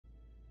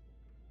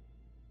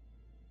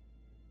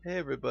Hey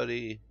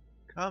everybody,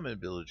 Common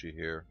Villager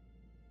here.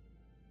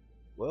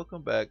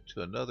 Welcome back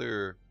to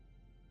another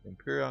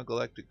Empyrion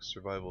Galactic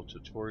Survival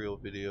tutorial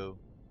video.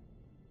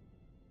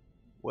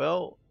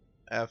 Well,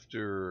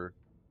 after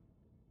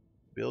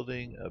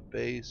building a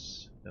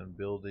base and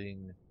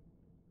building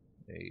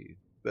a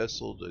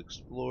vessel to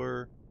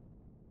explore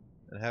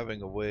and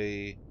having a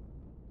way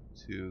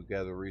to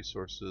gather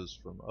resources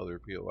from other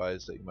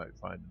POIs that you might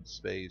find in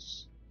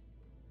space,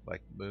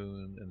 like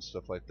Moon and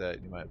stuff like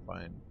that, you might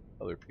find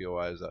other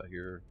POIs out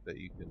here that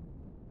you can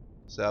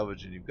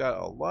salvage, and you've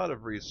got a lot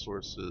of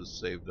resources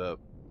saved up,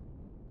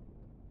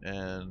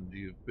 and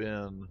you've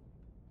been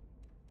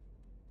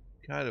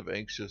kind of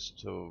anxious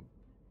to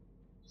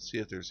see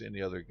if there's any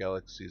other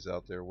galaxies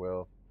out there.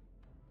 Well,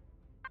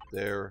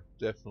 there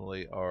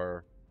definitely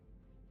are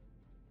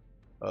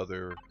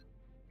other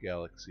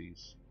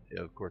galaxies.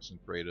 Yeah, of course, in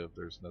creative,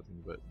 there's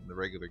nothing, but in the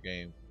regular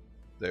game,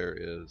 there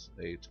is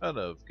a ton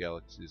of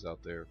galaxies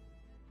out there.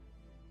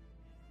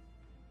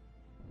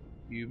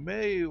 You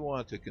may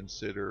want to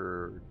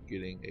consider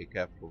getting a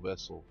capital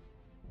vessel.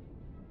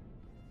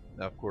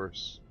 Now, of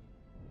course,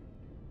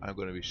 I'm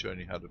going to be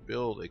showing you how to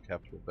build a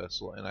capital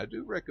vessel, and I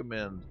do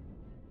recommend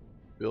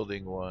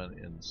building one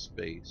in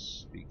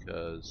space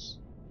because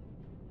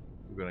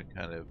we're going to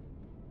kind of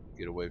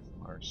get away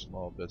from our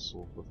small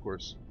vessel. Of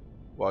course,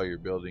 while you're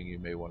building, you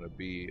may want to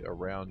be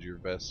around your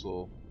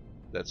vessel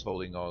that's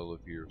holding all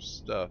of your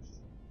stuff,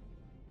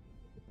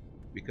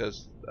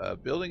 because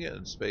building it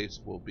in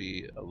space will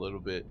be a little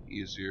bit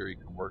easier. You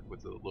can work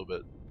with it a little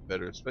bit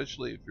better,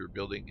 especially if you're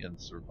building in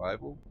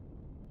survival.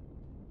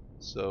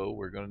 So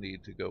we're going to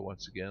need to go,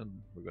 once again,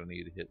 we're going to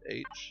need to hit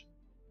H,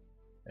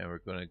 and we're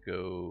going to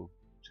go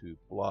to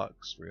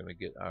blocks. We're going to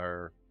get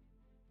our,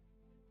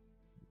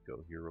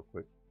 go here real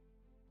quick.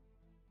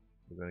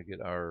 We're going to get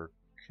our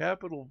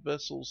capital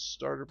vessel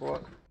starter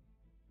block,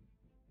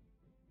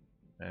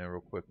 and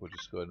real quick we'll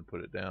just go ahead and put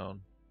it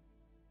down.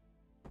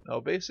 Now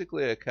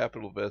basically a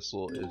capital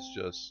vessel is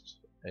just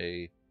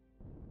a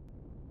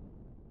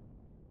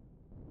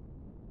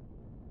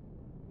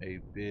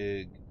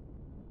big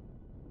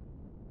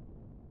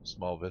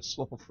small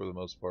vessel for the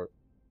most part.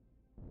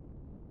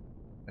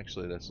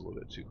 Actually, that's a little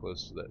bit too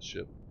close to that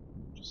ship.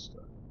 Just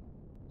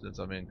since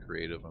I'm in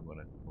creative, I'm going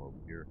to come over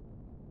here.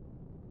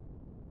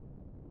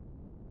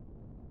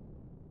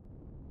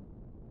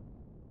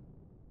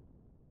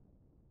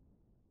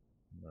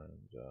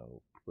 And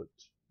we'll put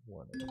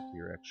one in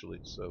here actually,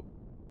 so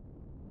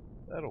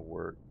that'll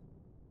work.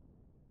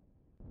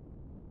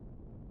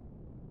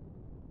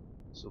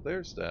 So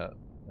there's that.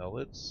 Now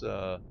let's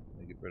let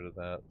me get rid of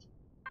that.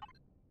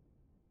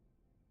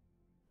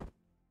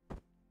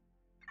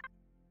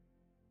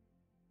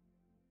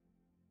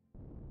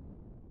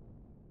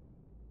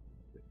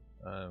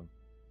 Okay.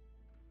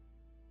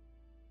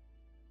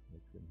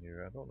 Look in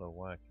here. I don't know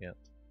why I can't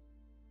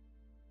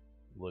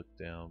look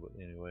down, but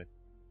anyway,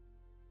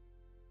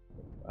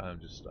 I'm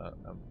just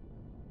I'm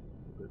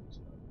a bit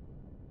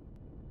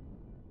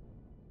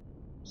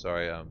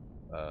sorry.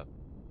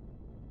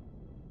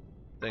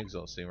 Things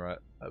don't seem right,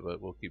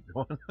 but we'll keep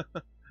going.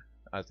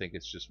 I think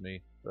it's just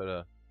me,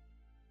 but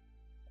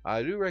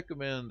I do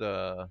recommend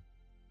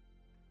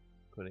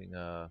putting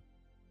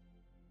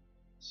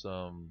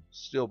some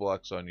steel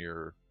blocks on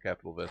your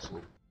capital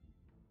vessel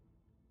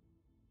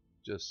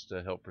just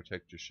to help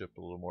protect your ship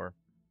a little more.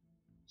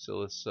 So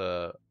let's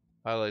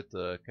highlight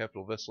the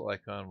capital vessel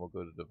icon. We'll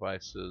go to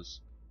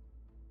devices.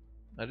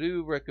 I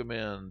do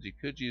recommend, you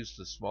could use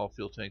the small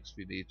fuel tanks if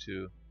you need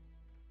to,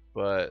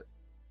 but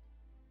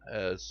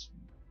as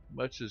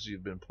much as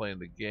you've been playing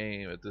the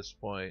game at this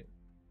point,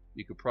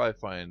 you could probably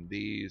find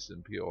these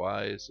in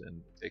POIs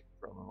and take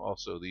from them.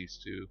 Also these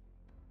two.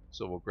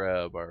 So we'll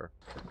grab our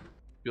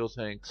fuel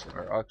tanks,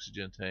 our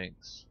oxygen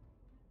tanks,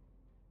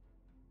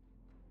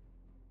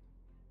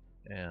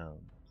 and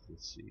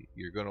let's see,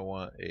 you're going to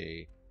want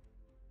a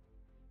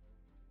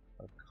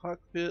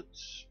cockpit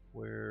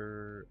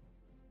where,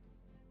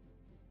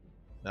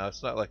 now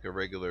it's not like a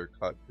regular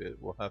cockpit,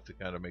 we'll have to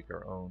kind of make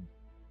our own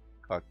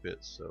cockpit.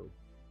 So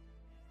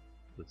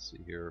let's see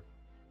here,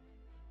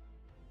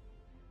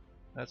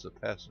 that's a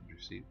passenger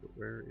seat, but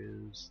where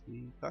is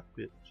the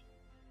cockpit?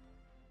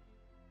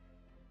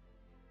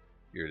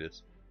 Here it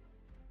is.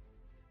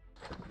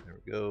 There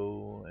we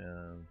go,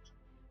 and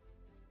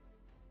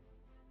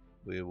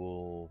we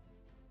will,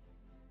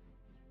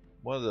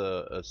 one of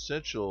the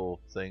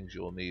essential things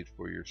you'll need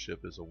for your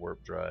ship is a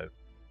warp drive.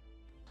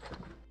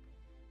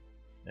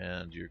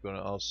 And you're going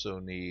to also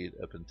need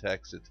a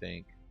pentaxa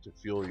tank to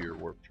fuel your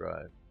warp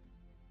drive.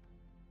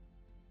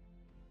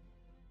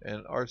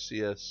 And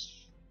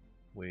RCS,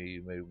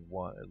 we may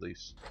want at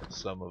least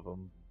some of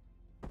them.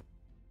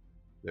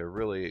 They're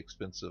really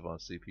expensive on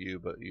CPU,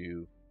 but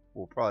you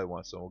will probably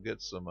want some. We'll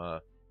get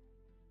some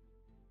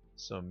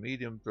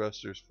medium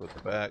thrusters for the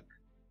back.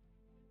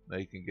 Now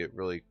you can get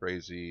really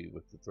crazy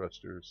with the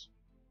thrusters,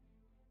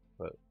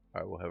 but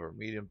I will have our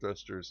medium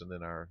thrusters and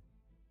then our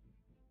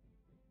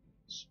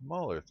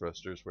smaller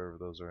thrusters, wherever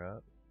those are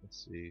at.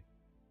 Let's see.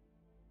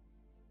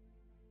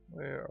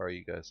 Where are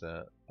you guys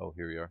at? Oh,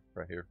 here you are,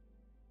 right here.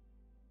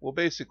 We'll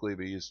basically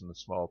be using the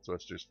small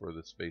thrusters for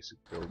this basic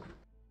build.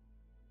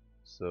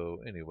 So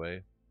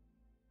anyway,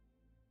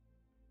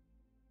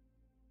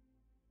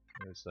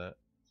 there's that.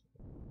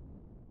 I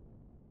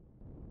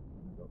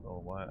don't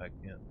know why I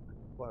can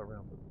fly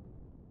around,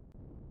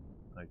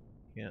 but I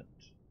can't.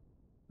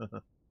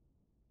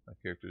 My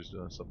character's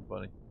doing something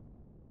funny.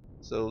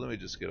 So let me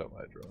just get out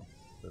my drone.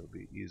 That'll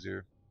be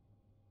easier.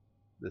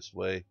 This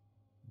way,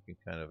 you can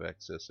kind of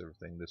access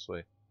everything this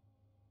way.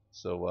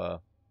 So,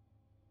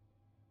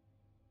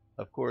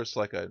 of course,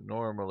 like I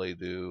normally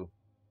do,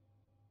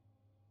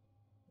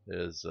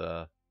 is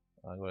I'm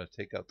going to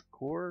take out the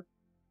core,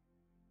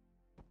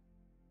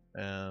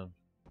 and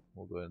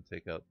we'll go ahead and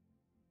take out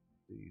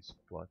these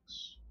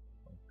blocks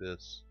like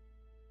this.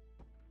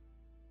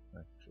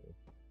 Actually,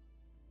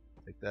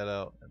 take that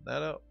out and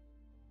that out.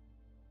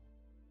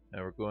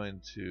 And we're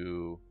going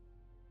to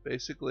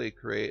basically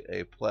create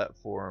a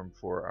platform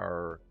for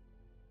our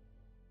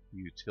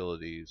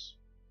utilities.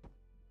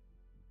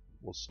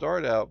 We'll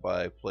start out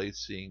by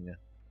placing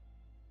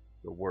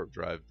the warp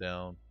drive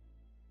down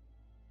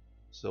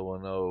so we'll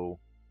know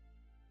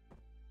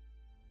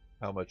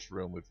how much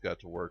room we've got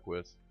to work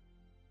with.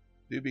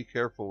 Do be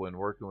careful when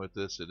working with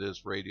this. It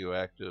is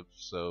radioactive,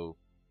 so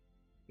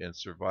in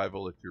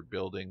survival, if you're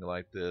building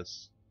like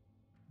this,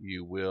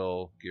 you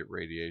will get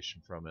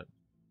radiation from it.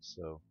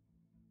 So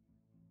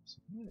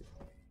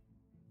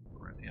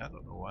I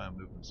don't know why I'm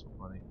moving so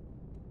funny.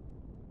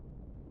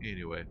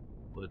 Anyway,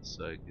 let's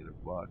get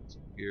a block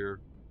here.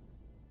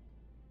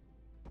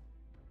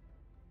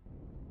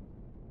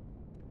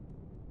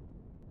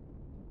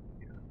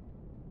 Yeah.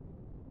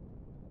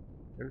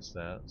 There's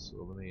that.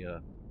 So let me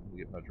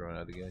get my drone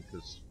out again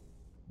because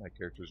my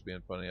character's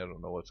being funny. I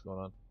don't know what's going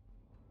on.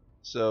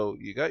 So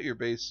you got your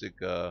basic,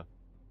 probably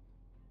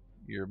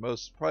your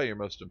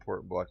most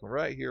important block, and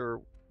right here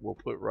we'll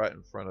put right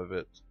in front of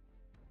it.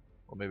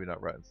 Well, maybe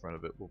not right in front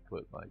of it. We'll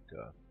put like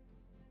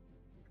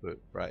put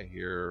right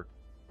here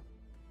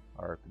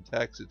our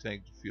pentaxid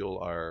tank to fuel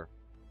our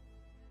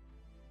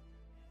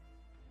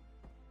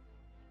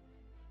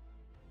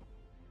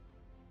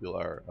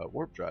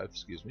warp drive.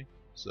 Excuse me.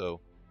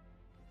 So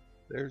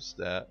there's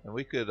that, and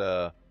we could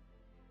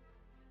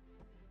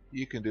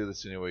you can do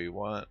this any way you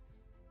want,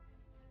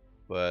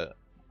 but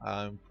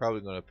I'm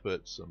probably going to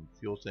put some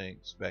fuel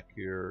tanks back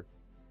here.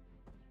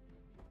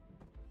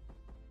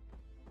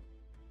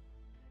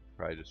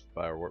 Probably just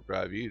fire warp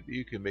drive.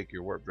 You can make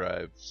your warp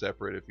drive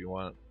separate if you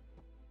want.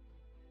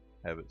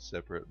 Have it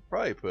separate.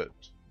 Probably put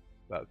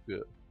about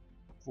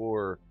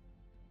 4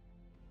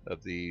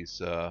 of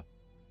these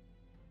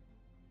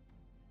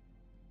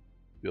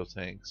fuel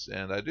tanks,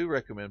 and I do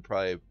recommend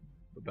probably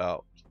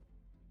about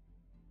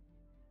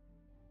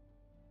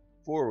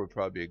 4 would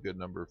probably be a good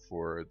number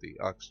for the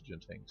oxygen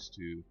tanks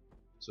too.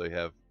 So you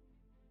have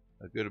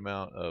a good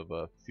amount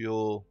of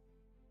fuel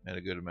and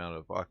a good amount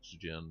of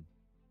oxygen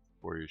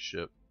for your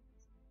ship.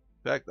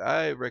 In fact,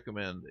 I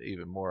recommend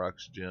even more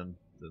oxygen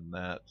than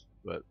that,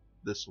 but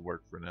this will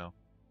work for now.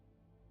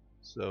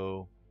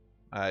 So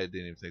I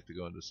didn't even think to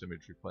go into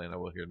symmetry plane. I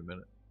will here in a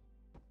minute.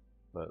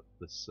 But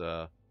this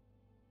gotta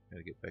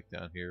get back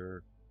down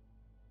here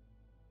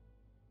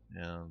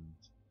and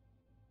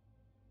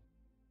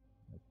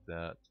like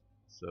that.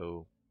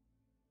 So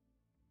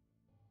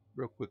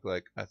real quick,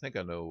 like I think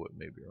I know what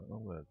may be wrong.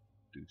 I'm gonna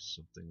do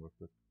something real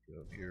quick.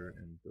 Go here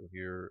and go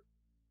here.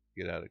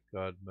 Get out of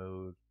God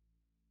mode.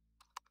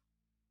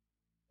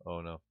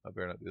 Oh no, I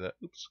better not do that.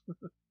 Oops.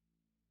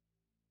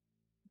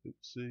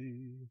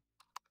 Oopsie.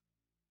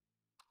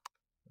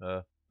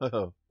 Oh,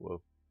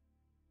 whoa.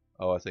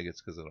 Oh, I think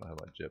it's because I don't have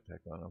my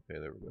jetpack on. Okay,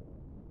 there we go.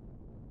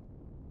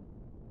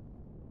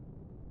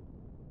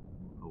 I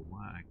don't know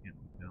why I can't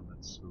look down.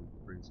 That's so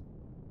crazy.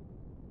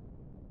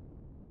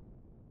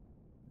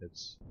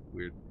 It's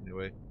weird.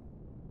 Anyway,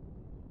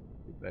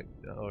 get back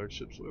down. Oh, our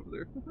ship's over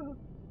there.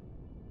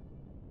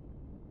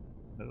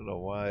 I don't know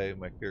why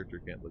my character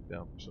can't look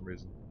down for some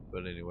reason.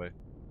 But anyway,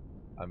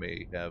 I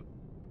may have.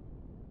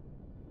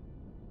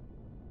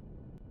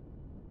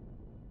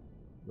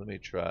 Let me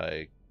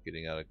try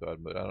getting out of God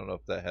mode. I don't know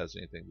if that has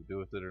anything to do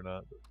with it or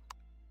not. But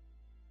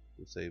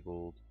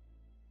disabled.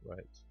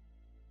 Right.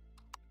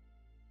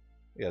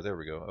 Yeah, there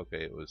we go.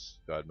 Okay, it was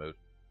God mode.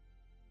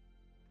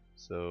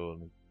 So let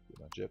me get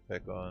my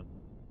jetpack on.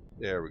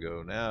 There we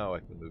go. Now I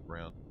can move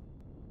around.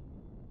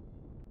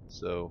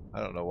 So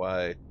I don't know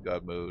why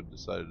God mode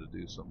decided to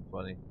do something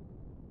funny.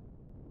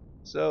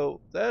 So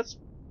that's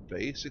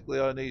basically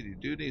all I need. You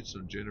do need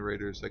some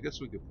generators. I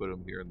guess we could put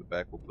them here in the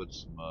back. We'll put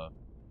some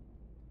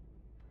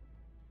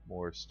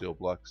more steel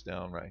blocks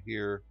down right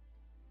here.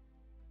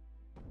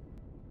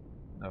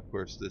 Now, of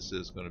course, this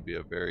is going to be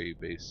a very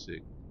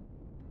basic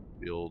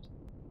build.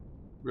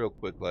 Real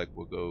quick, like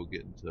we'll go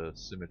get into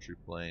symmetry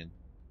plane,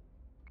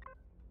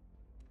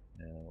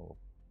 and we'll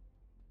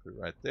put it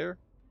right there.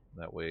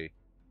 That way,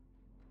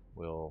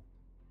 we'll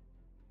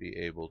be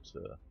able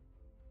to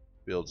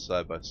build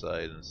side by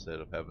side instead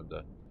of having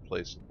to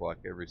place a block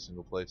every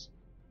single place.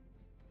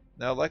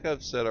 Now, like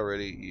I've said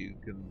already, you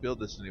can build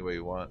this any way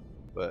you want,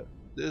 but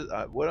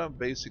what I'm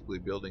basically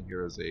building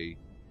here is a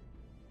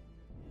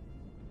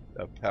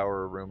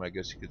power room, I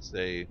guess you could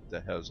say,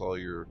 that has all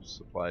your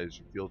supplies,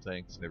 your fuel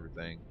tanks, and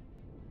everything.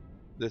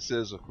 This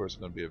is, of course,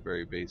 going to be a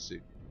very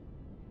basic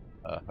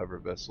hover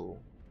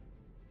vessel.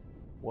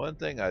 One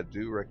thing I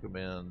do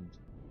recommend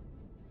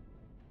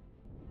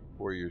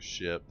for your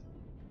ship,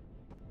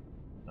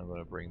 I'm going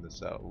to bring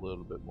this out a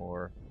little bit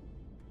more,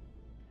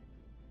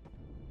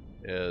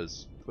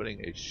 is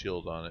putting a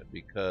shield on it,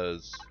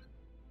 because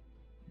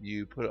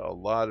you put a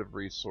lot of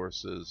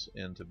resources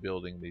into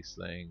building these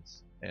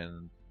things,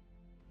 and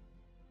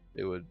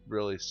it would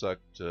really suck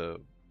to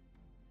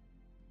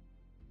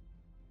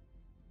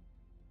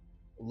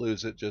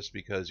lose it just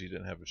because you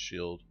didn't have a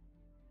shield.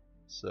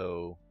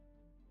 So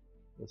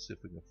let's see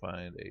if we can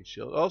find a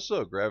shield.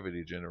 Also a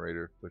gravity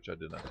generator, which I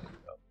did not think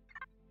about.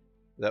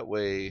 That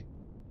way,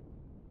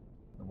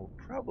 and we'll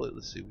probably,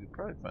 let's see, we could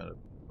probably find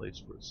a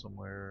place for it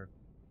somewhere.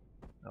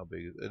 How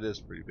big is it? It is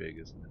pretty big,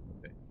 isn't it?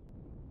 Okay.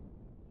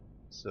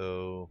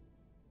 So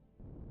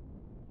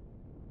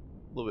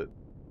a little bit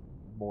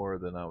more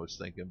than I was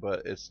thinking,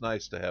 but it's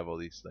nice to have all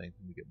these things.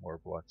 Let me get more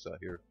blocks out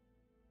here.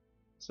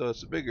 So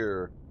it's a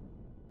bigger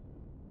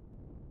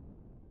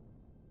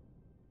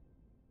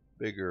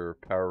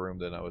power room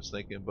than I was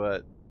thinking,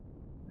 but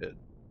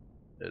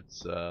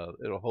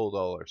it'll hold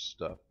all our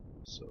stuff.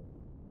 So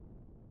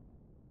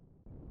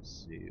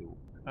let's see, we'll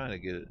kind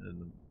of get it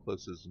in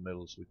close as the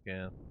middle as we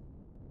can,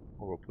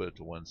 or we'll put it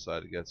to one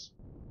side, I guess.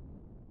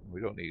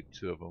 We don't need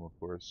two of them, of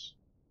course,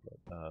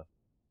 but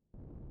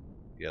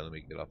yeah, let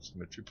me get off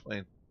symmetry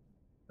plane.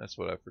 That's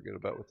what I forget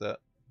about with that.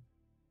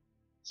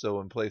 So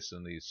when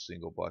placing these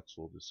single blocks,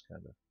 we'll just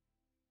kind of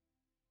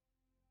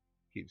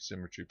keep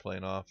symmetry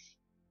plane off.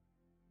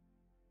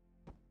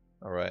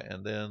 Alright,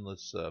 and then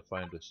let's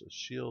find us a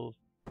shield.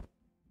 We're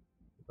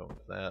done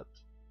with that.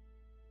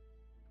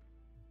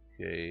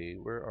 Okay,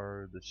 where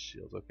are the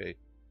shields? Okay.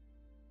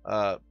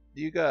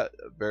 You got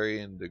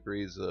varying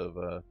degrees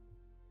of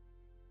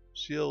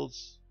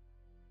shields.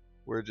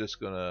 We're just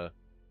going to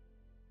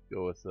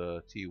go with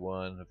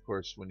T1. Of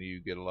course, when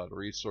you get a lot of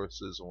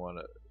resources and want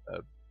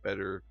a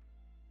better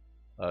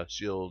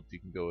shield, you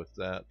can go with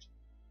that.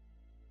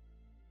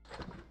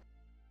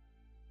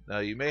 Now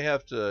you may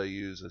have to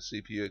use a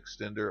CPU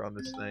extender on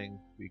this thing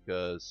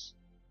because,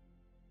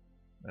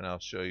 and I'll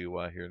show you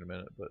why here in a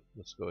minute, but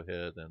let's go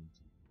ahead and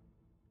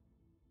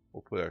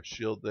we'll put our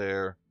shield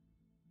there.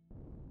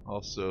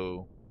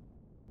 Also,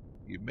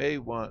 you may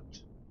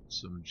want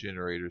some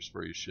generators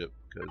for your ship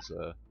because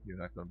you're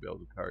not going to be able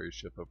to power your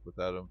ship up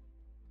without them.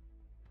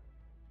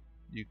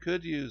 You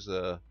could use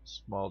a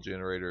small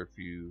generator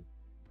if you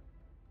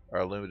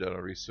are limited on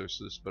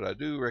resources, but I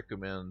do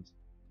recommend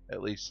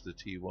at least the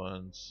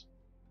T1s.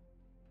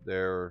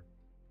 They're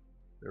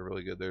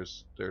really good.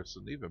 There's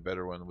an even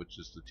better one, which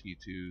is the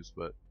T2s,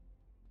 but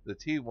the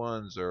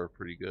T1s are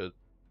pretty good,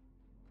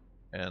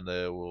 and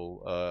they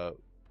will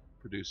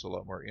produce a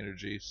lot more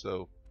energy.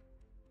 So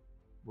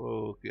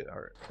we'll get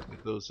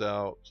those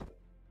out,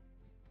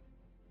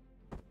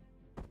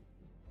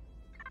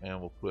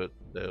 and we'll put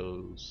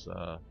those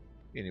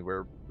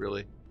anywhere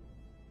really.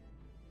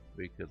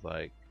 We could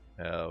like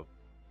have,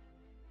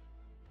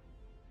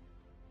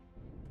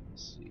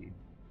 let's see,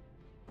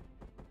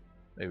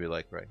 maybe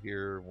like right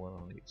here, one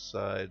on each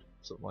side,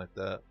 something like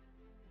that.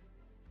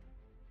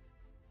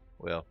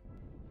 Well,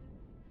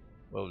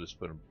 we'll just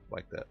put them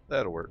like that.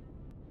 That'll work.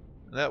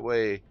 And that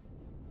way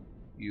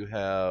you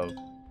have,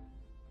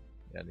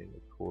 yeah, I need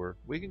a core.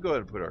 We can go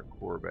ahead and put our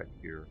core back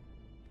here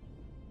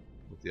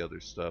with the other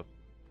stuff.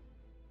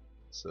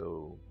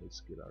 So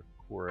let's get our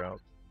core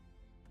out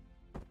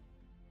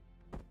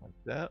like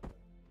that.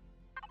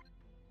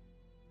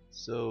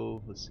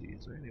 So let's see,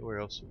 is there anywhere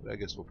else? I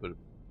guess we'll put it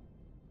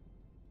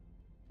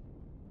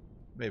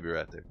maybe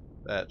right there.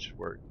 That should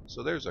work.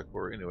 So there's our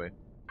core anyway.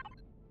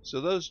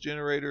 So those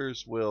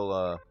generators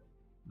will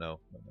no,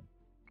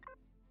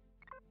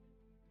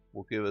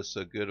 will give us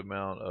a good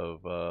amount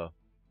of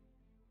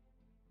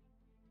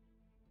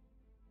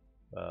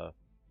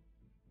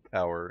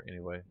power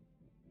anyway.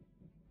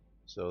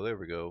 So there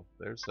we go.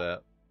 There's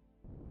that.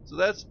 So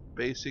that's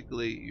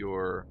basically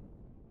your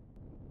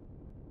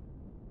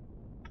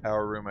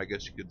power room, I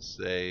guess you could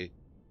say.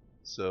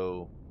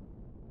 So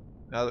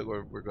now that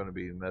we're going to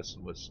be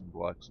messing with some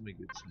blocks, let me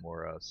get some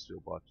more steel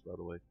blocks, by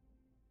the way.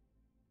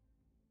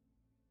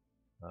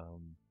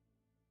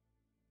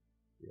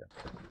 Yeah.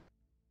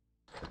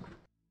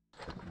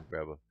 We'll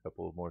grab a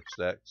couple of more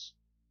stacks.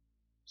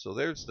 So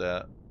there's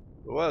that.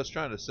 But what I was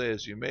trying to say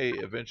is you may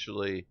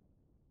eventually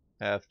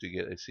have to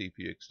get a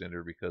CPU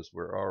extender because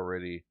we're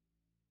already,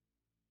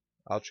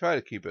 I'll try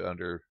to keep it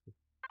under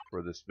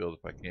for this build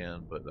if I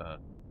can, but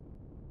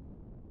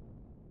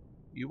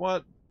you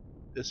want,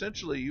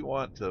 essentially you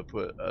want to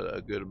put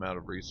a good amount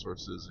of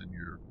resources in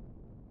your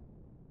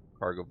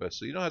cargo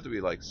vessel. You don't have to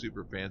be like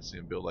super fancy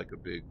and build like a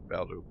big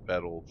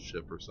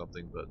battleship or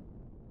something, but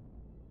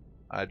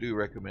I do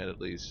recommend at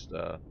least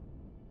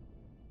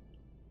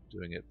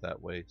doing it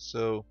that way.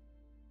 So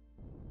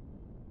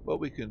what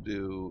we can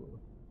do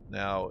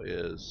now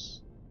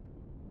is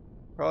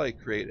probably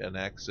create an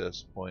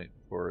access point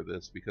for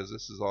this, because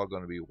this is all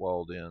going to be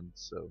walled in.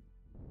 So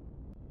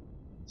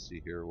let's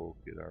see here, we'll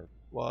get our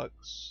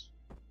blocks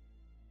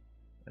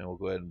and we'll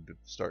go ahead and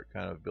start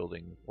kind of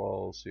building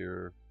walls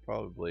here,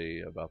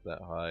 probably about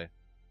that high,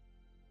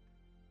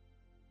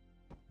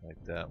 like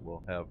that.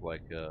 We'll have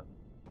like a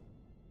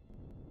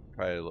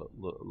probably a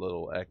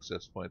little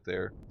access point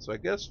there. So I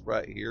guess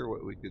right here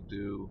what we could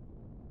do,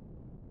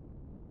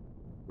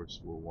 of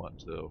course we'll want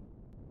to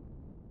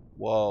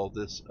wall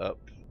this up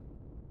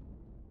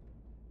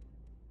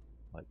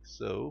like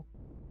so,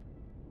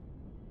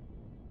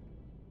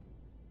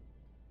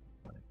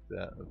 like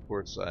that. Of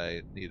course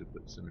I need to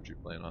put symmetry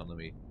plane on. Let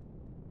me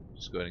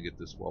just go ahead and get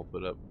this wall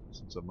put up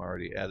since I'm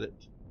already at it.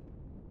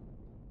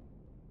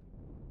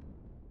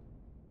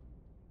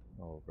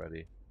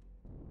 Already.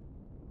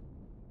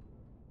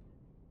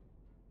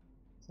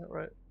 Is that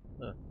right?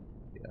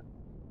 Yeah.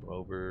 Come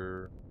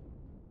over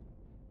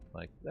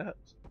like that.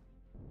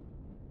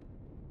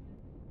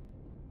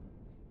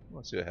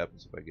 Let's see what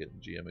happens if I get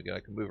in GM again. I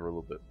can move her a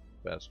little bit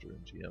faster in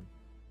GM.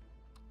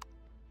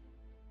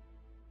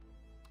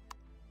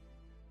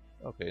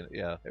 Okay,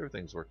 yeah,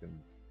 everything's working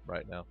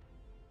right now.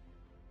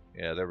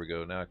 Yeah, there we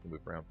go. Now I can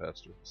move around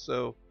faster.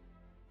 So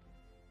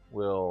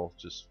we'll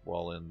just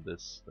wall in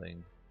this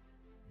thing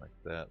like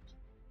that.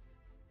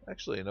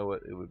 Actually, you know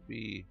what? It would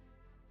be,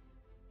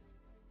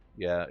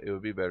 yeah, it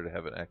would be better to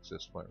have an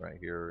access point right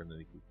here, and then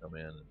you can come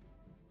in.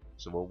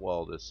 So we'll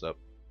wall this up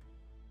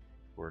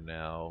for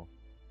now,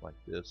 like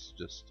this,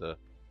 just to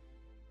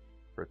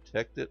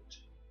protect it.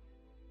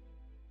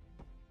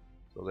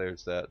 So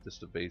there's that,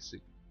 just a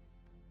basic.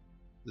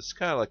 This is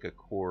kind of like a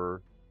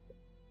core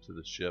to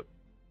the ship,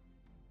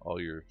 all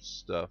your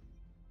stuff.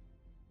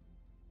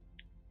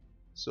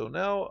 So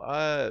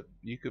now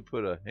you could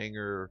put a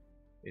hangar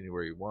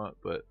anywhere you want,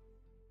 but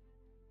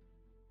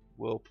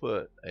we'll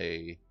put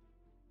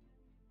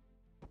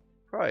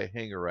probably a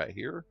hangar right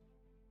here,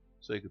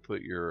 so you could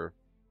put your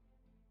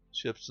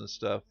ships and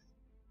stuff.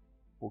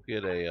 We'll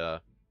get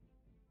a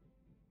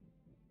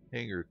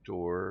hangar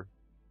door.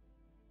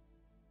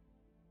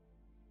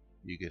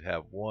 You could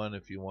have one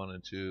if you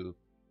wanted to.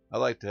 I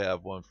like to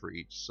have one for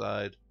each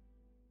side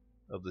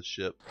of the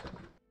ship,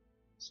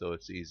 so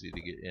it's easy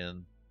to get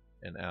in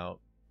and out.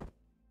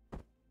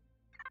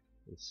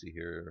 Let's see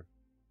here.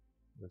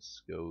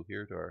 Let's go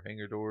here to our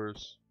hangar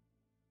doors.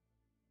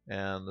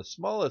 And the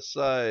smallest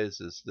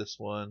size is this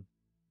one,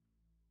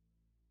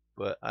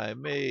 but I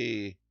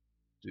may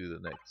do the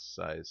next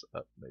size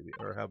up maybe.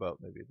 Or how about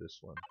maybe this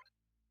one?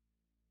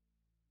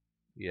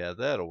 Yeah,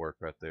 that'll work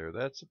right there.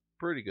 That's a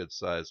pretty good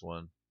size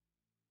one.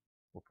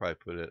 We'll probably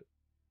put it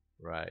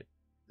right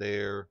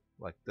there,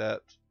 like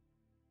that.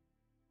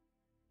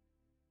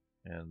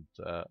 And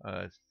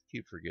I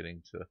keep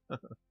forgetting to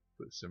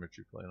put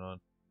symmetry plane on.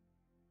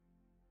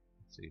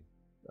 Let's see.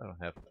 I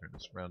don't have to turn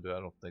this around, I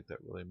don't think that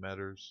really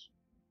matters.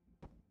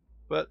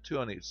 But 2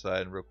 on each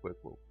side, and real quick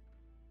we'll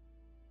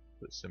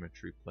put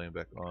symmetry plane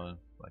back on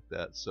like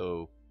that.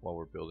 So while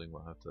we're building,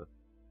 we'll have to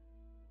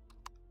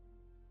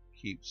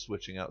keep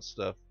switching out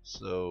stuff.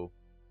 So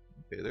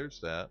okay, there's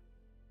that.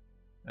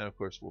 And of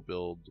course we'll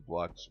build the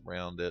blocks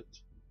around it.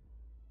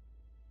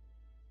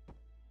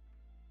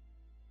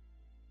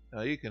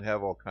 Now you can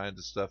have all kinds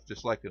of stuff,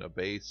 just like in a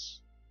base.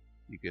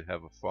 You could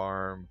have a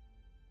farm.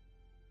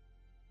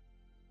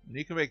 And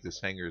you can make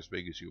this hangar as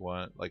big as you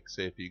want. Like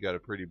say if you got a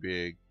pretty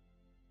big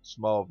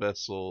small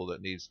vessel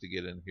that needs to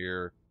get in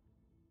here,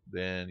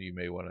 then you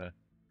may want to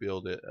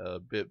build it a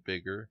bit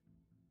bigger.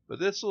 But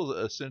this will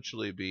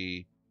essentially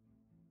be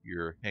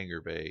your hangar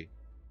bay.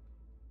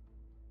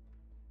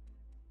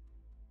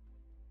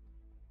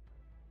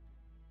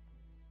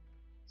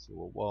 So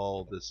we'll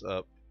wall this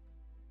up.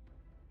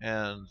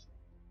 And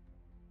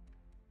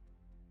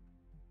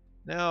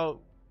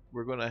now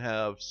we're going to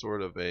have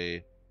sort of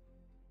a,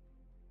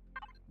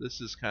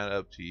 this is kind of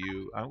up to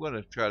you. I'm going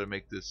to try to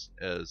make this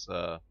as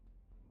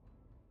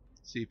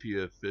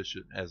CPU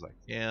efficient as I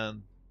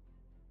can,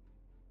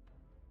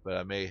 but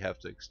I may have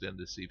to extend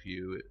the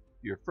CPU.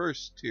 Your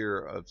first tier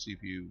of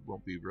CPU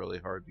won't be really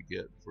hard to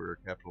get for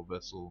a capital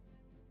vessel.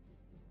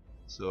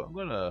 So I'm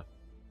going to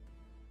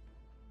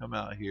come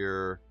out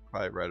here,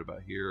 probably right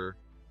about here,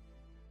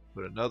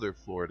 put another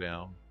floor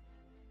down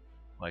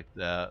like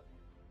that.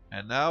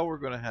 And now we're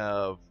going to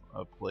have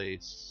a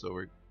place, so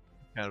we're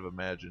kind of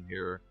imagine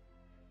here.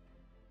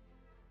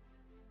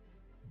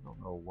 I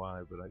don't know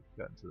why, but I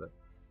got into that.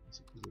 Is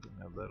it because I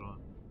didn't have that on?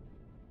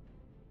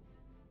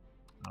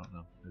 I don't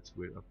know. It's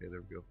weird. Okay,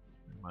 there we go.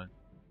 Never mind.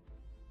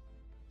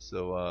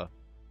 So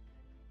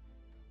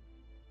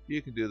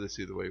you can do this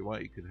either way you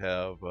want. You could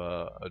have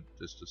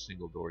just a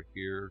single door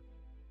here,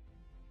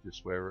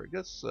 just wherever. I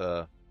guess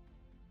I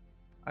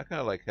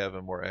kind of like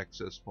having more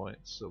access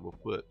points, so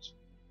we'll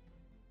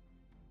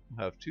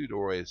have 2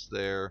 doorways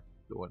there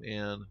going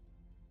in,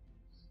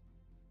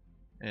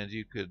 and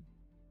you could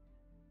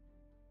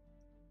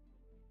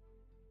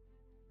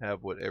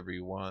have whatever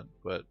you want,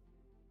 but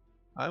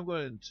I'm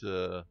going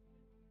to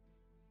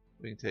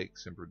We can take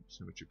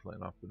symmetry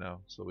plane off for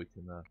now, so we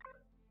can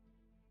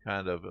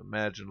kind of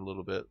imagine a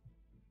little bit.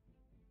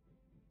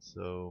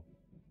 So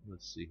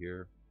let's see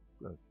here.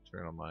 I'm going to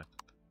turn on my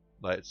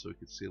light so we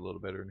can see a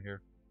little better in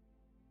here.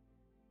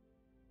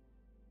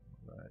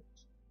 All right.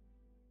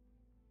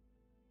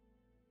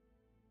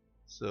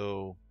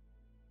 So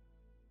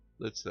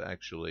let's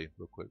actually,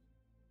 real quick,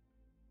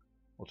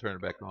 we'll turn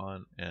it back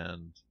on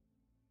and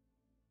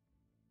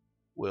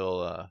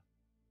we'll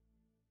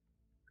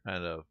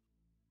kind of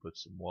put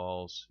some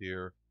walls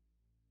here.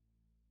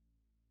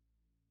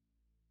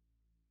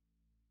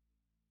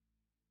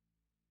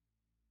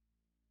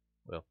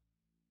 Well,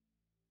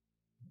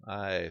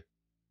 yeah,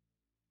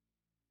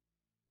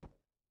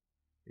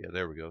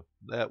 there we go.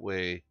 That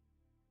way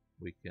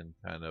we can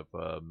kind of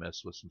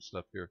mess with some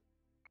stuff here.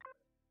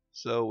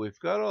 So we've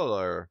got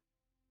our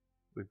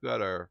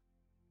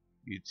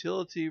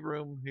utility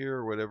room here,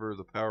 or whatever,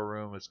 the power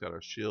room. It's got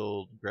our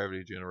shield,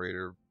 gravity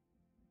generator.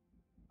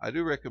 I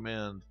do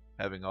recommend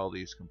having all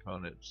these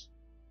components.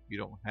 You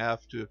don't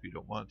have to if you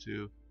don't want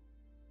to,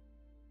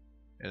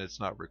 and it's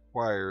not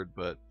required,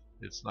 but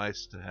it's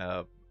nice to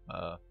have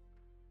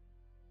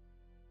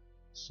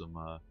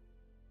some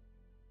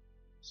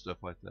stuff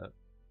like that.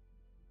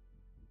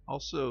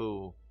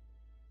 Also,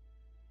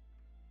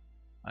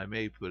 I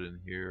may put in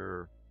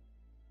here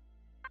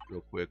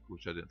real quick,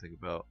 which I didn't think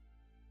about,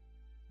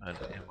 an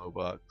ammo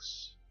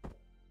box.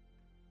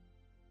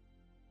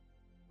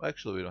 Well,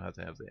 actually, we don't have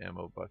to have the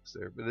ammo box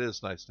there, but it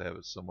is nice to have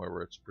it somewhere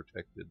where it's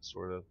protected,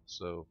 sort of.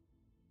 So,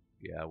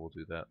 yeah, we'll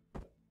do that.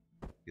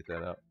 Get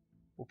that out.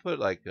 We'll put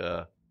like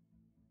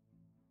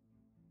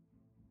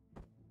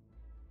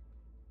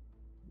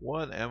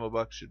one ammo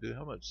box should do.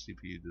 How much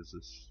CPU does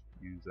this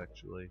use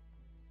actually?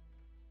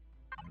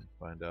 Let me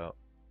find out.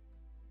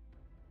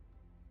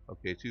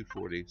 Okay,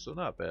 240, so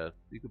not bad.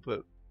 You can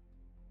put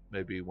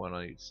maybe one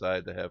on each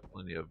side to have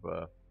plenty of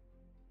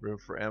room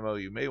for ammo.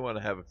 You may want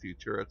to have a few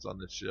turrets on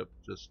this ship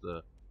just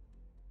to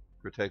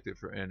protect it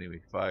from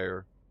enemy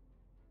fire.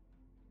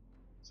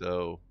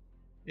 So,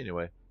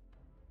 anyway,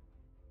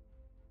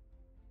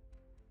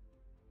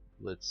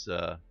 let's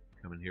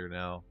come in here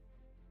now.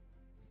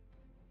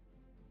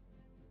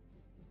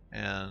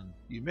 And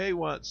you may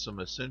want some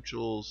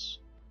essentials,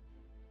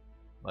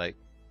 like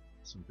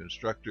some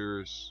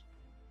constructors,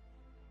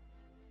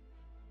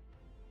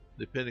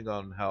 depending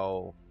on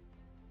how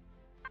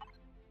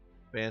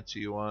fancy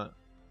you want.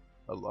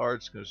 A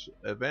large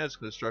advanced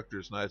constructor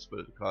is nice, but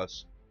it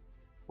costs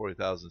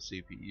 40,000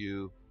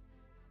 CPU,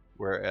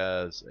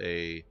 whereas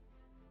a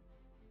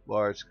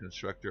large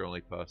constructor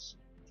only costs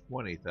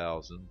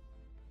 20,000.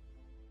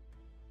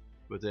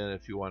 But then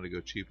if you want to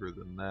go cheaper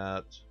than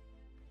that,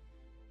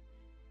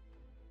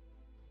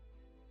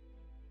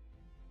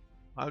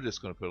 I'm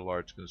just going to put a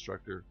large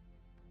constructor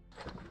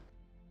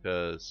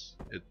because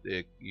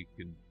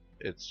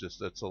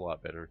that's a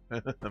lot better.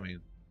 I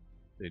mean,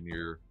 than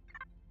your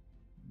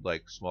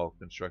like small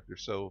constructor.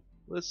 So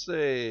let's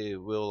say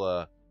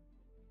we'll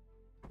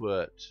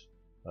put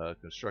a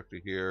constructor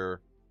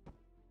here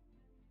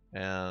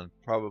and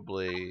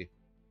probably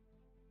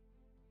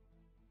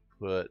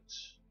put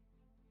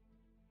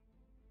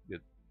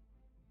it.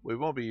 We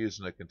won't be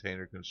using a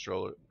container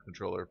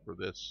controller for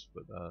this,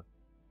 but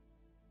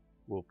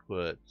we'll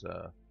put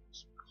some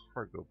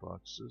cargo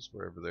boxes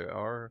wherever they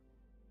are.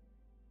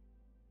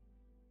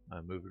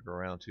 I'm moving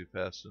around too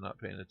fast and not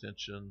paying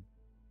attention.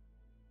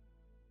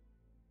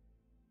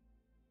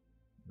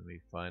 Let me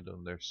find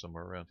them. They're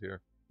somewhere around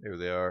here. There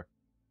they are.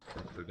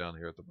 They're down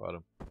here at the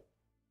bottom. Okay,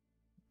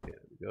 there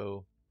we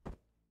go.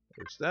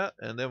 There's that,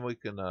 and then we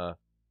could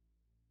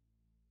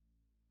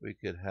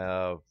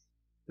have.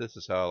 This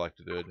is how I like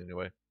to do it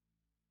anyway.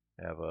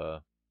 Have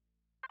a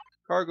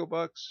cargo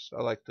box.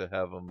 I like to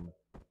have them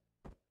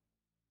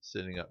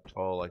sitting up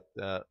tall like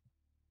that.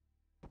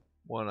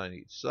 One on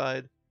each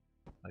side,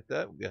 like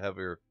that. We have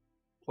your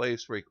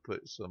place where you can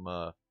put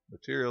some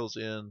materials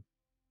in,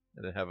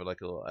 and then have it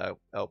like a little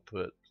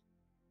output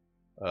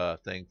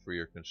thing for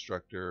your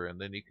constructor. And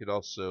then you could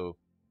also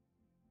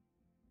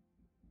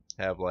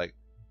have like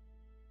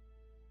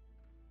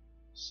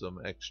some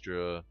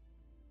extra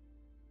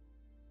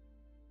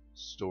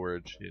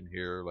storage in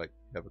here, like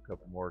have a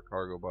couple more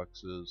cargo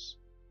boxes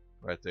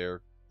right there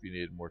if you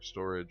need more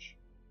storage.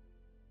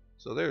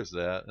 So there's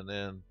that. And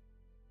then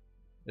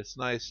it's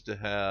nice to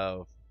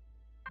have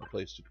a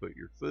place to put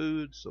your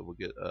food, so we'll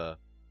get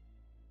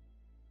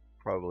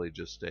probably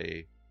just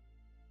a,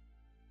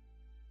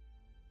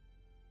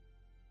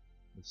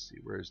 let's see,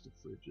 where's the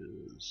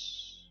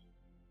fridges?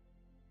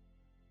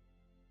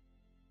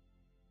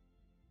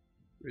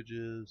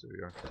 Fridges, there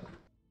we are.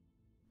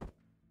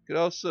 You could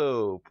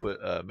also put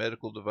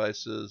medical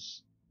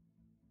devices.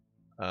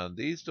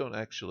 These don't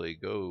actually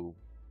go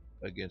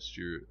against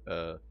your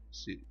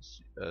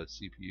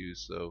CPU,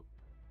 so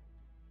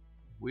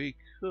we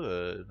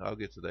could, I'll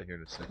get to that here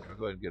in a second. I'll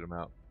go ahead and get them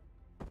out.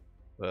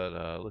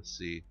 But let's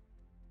see.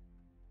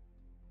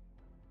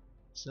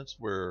 Since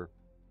we're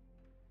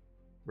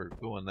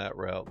going that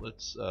route,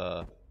 let's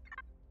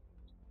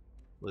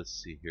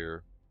see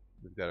here.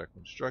 we've got our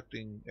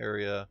constructing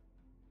area.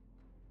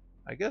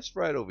 I guess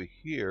right over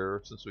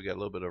here, since we got a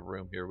little bit of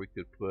room here, we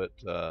could put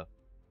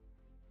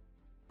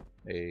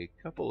a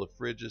couple of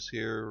fridges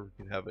here. We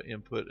can have an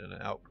input and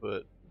an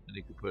output, and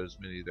you can put as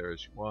many there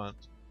as you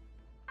want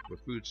for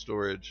food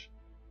storage.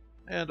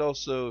 And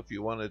also, if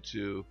you wanted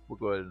to, we'll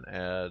go ahead and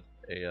add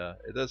a.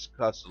 It does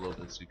cost a little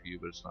bit of CPU,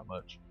 but it's not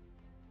much.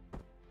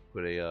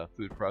 Put a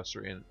food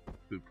processor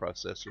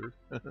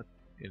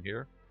in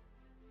here,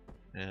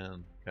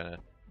 and kind of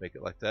make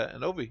it like that.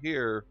 And over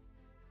here,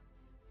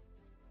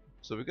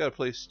 so we've got a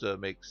place to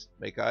make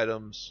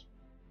items.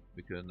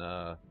 We can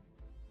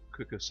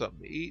cook us something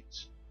to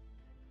eat,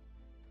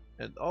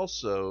 and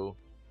also,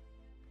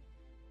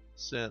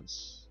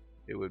 since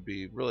it would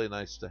be really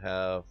nice to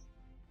have,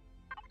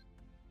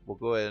 we'll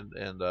go ahead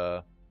and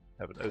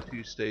have an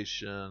O2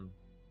 station,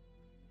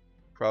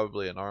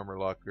 probably an armor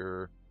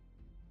locker.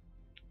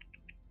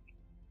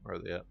 Where are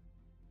they at?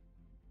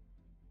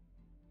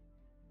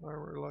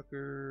 Armor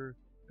locker.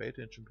 Pay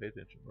attention, pay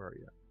attention. Where are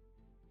you at?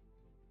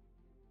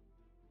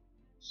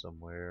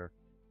 Somewhere.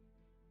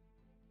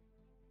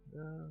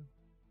 Dang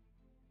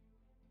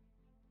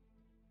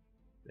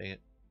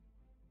it.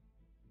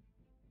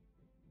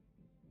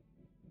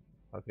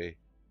 Okay,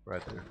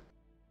 right there.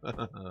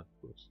 Of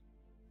course.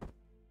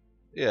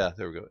 Yeah,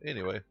 there we go.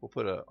 Anyway, we'll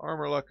put an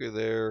armor locker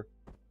there.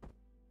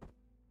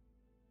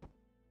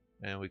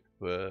 And we could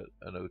put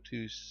an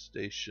O2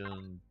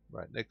 station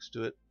right next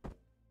to it.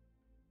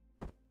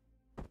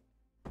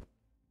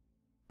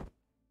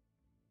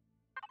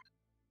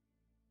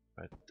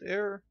 Right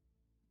there.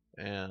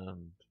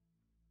 And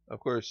of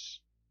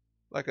course,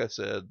 like I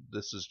said,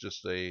 this is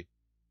just a,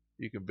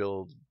 you can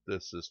build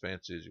this as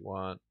fancy as you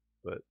want,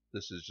 but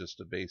this is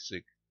just a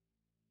basic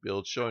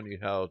build showing you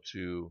how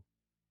to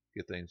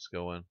get things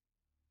going.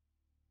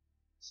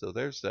 So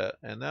there's that.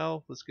 And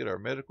now let's get our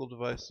medical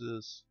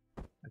devices.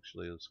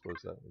 Actually, let's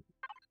close that.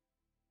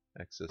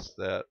 Access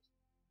that.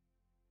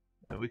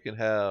 And we can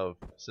have,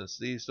 since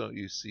these don't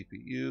use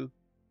CPU,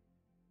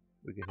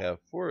 we can have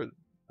four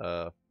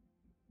of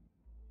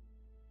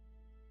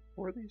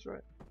these,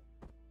 right?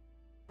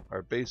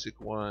 Our basic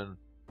one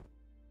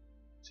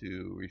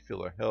to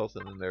refill our health,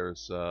 and then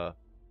there's, oh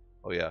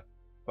yeah,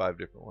 5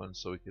 different ones.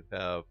 So we could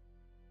have,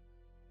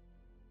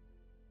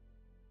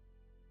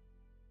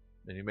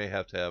 and you may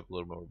have to have a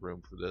little more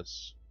room for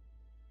this,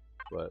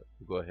 but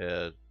we'll go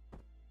ahead.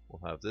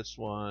 We'll have this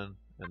one,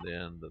 and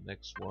then the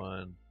next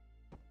one,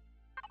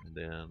 and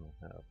then we'll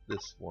have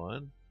this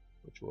one,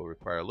 which will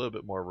require a little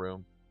bit more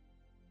room,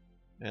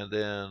 and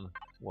then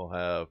we'll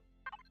have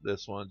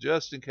this one,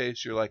 just in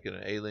case you're like in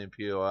an alien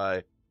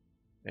POI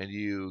and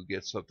you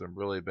get something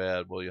really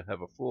bad. Well, you'll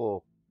have a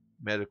full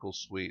medical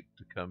suite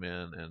to come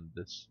in, and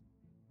this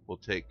will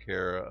take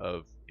care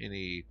of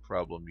any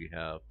problem you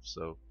have.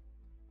 So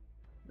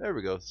there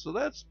we go. So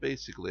that's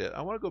basically it.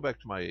 I want to go back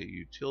to my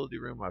utility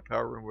room, my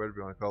power room, whatever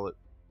you want to call it,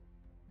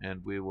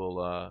 and we will,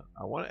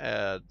 I want to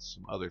add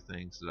some other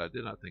things that I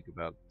did not think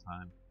about at the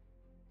time.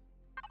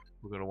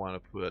 We're going to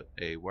want to put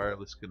a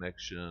wireless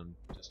connection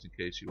just in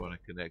case you want to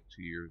connect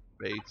to your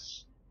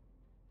base.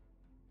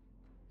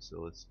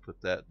 So let's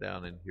put that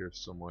down in here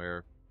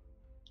somewhere.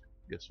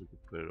 Guess we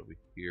could put it over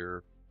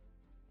here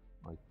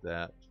like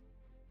that.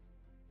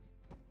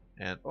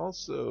 And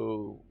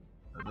also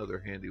another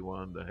handy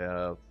one to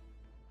have.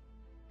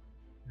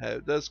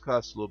 It does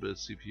cost a little bit of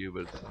CPU,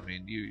 but I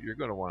mean, you're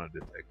going to want a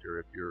detector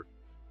if you're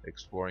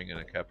exploring in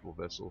a capital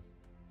vessel.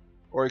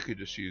 Or you could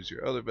just use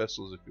your other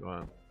vessels if you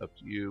want, up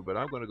to you. But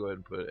I'm going to go ahead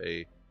and put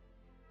a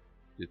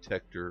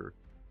detector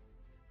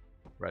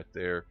right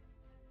there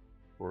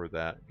for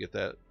that. Get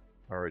that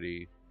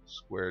already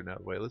squared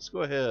that way. Let's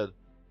go ahead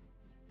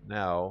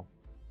now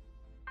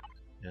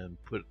and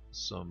put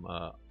some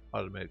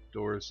automatic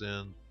doors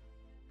in.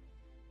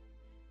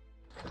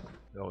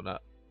 No,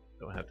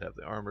 don't have to have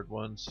the armored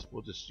ones.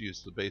 We'll just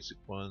use the basic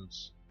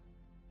ones,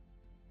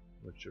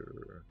 which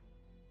are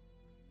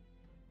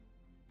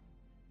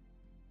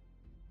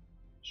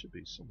should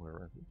be somewhere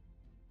around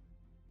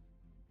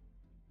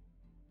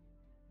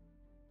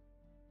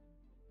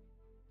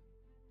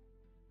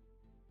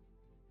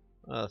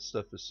here.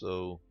 Stuff is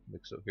so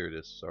mixed up. Here it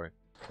is. Sorry.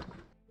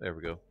 There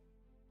we go.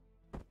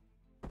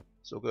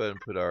 So we'll go ahead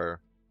and put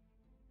our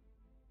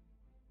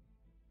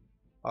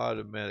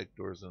automatic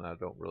doors in. I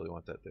don't really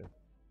want that there.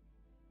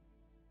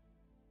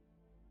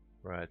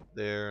 Right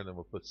there, and then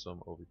we'll put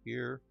some over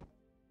here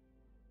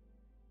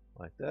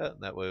like that,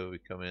 and that way we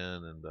come in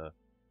and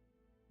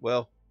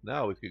well,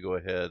 now we could go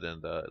ahead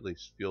and at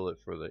least fuel it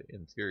for the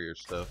interior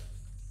stuff.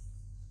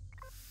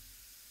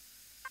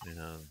 And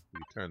we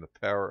can turn the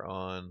power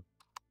on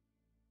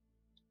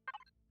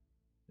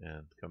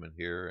and come in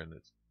here, and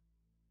it's,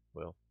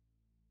 well,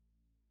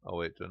 oh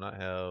wait, do I not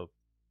have,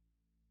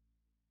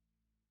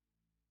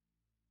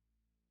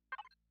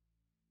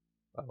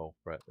 oh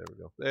right, there we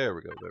go, there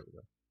we go, there we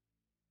go.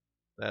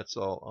 That's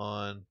all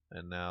on,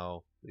 and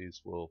now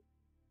these will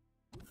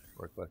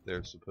work like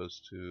they're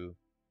supposed to.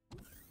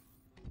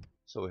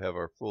 So we have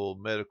our full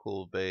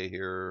medical bay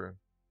here.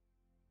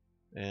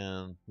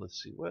 And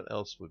let's see, what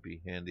else would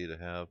be handy to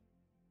have?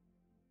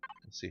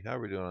 Let's see, how are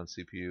we doing on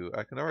CPU?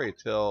 I can already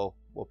tell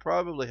we'll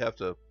probably have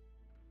to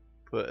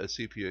put a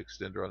CPU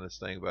extender on this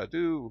thing, but I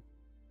do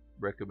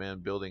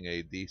recommend building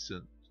a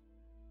decent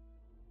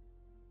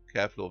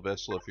capital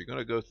vessel. If you're going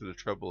to go through the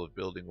trouble of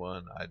building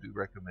one, I do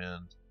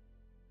recommend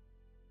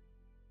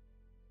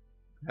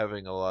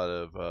having a lot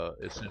of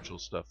essential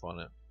stuff on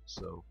it.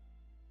 So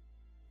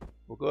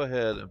we'll go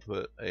ahead and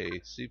put a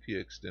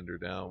CPU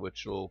extender down,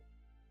 which will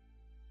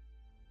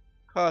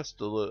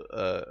cost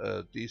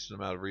a decent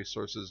amount of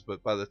resources,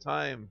 but by the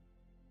time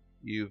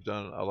you've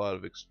done a lot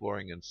of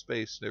exploring in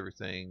space and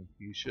everything,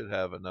 you should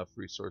have enough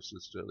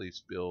resources to at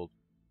least build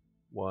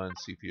one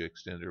CPU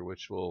extender,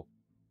 which will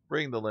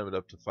bring the limit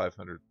up to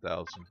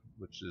 500,000,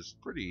 which is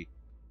pretty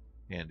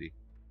handy.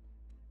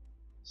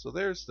 So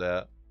there's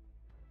that.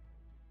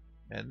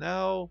 And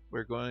now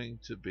we're going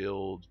to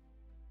build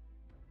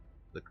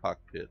the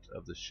cockpit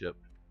of the ship.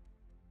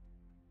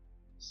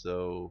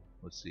 So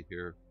let's see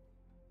here.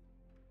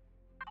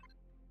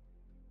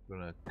 I'm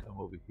going to come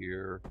over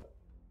here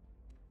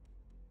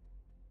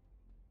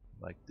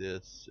like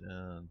this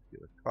and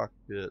get a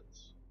cockpit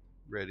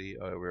ready.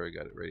 Oh, we already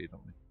got it ready,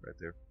 don't we? Right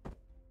there.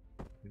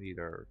 We need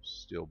our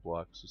steel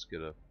blocks. Let's get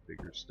a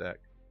bigger stack.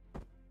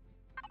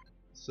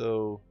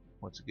 So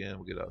once again,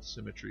 we'll get our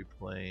symmetry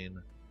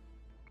plane.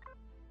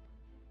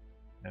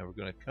 And we're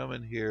going to come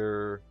in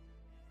here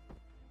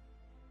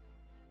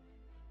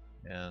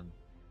and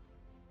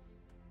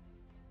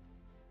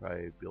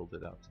probably build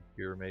it out to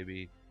here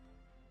maybe.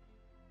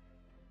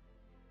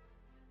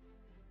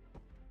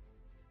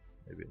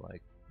 Maybe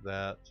like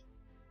that.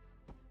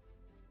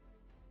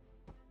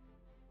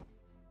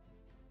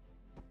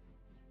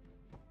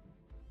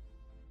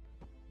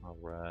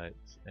 Alright,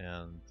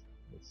 and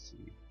let's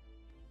see.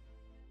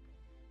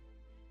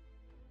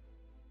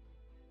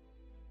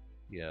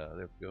 Yeah,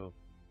 there we go.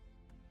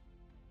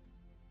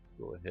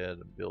 Go ahead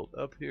and build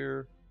up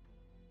here.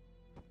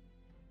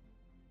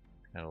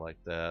 Kind of like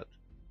that.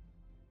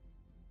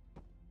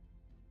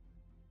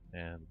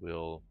 And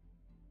we'll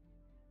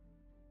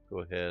go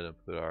ahead and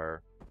put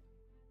our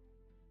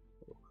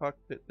little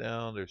cockpit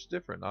down. There's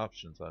different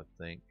options, I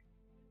think,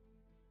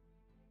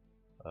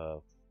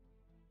 of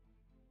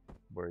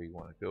where you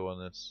want to go on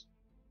this.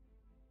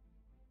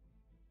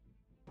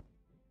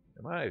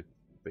 Am I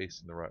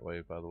facing the right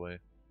way, by the way?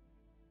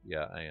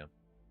 Yeah, I am.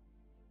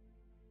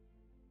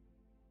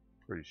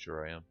 Pretty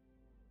sure I am.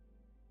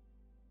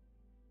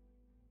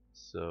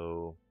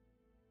 So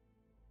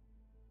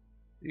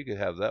you could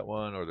have that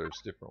one, or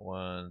there's different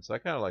ones. I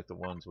kind of like the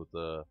ones with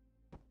the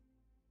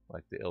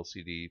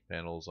LCD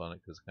panels on it,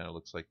 because it kind of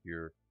looks like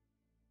you're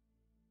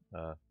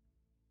can't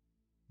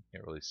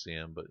really see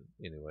them, but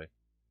anyway.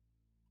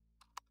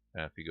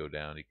 And if you go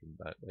down, you can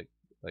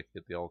like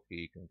hit the Alt key.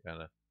 You can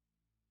kind of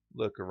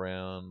look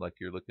around like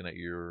you're looking at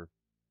your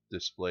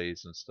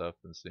displays and stuff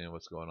and seeing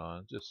what's going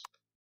on. Just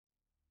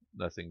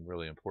nothing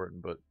really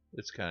important, but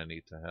it's kind of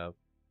neat to have.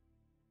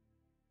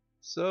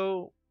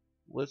 So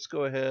let's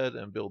go ahead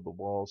and build the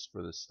walls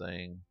for this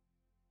thing.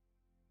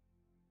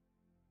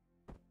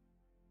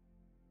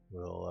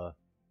 We'll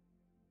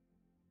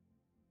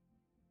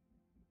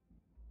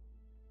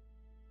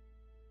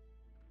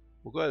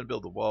go ahead and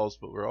build the walls,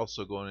 but we're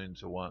also going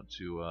to want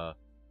to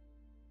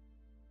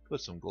put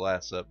some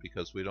glass up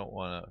because we're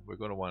going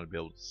to want to be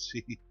able to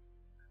see.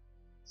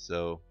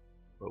 So,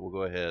 but we'll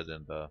go ahead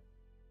and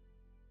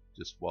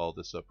just wall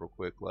this up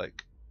real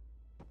quick.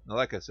 Now,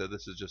 like I said,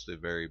 this is just a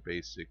very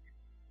basic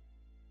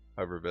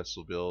hover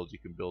vessel build. You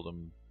can build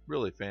them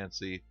really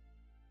fancy.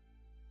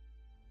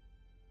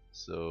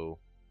 So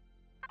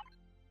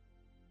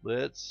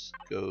let's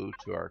go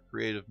to our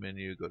creative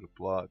menu, go to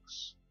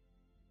blocks.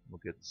 We'll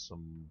get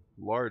some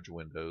large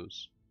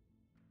windows.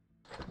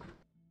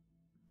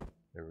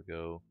 There we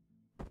go.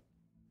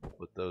 We'll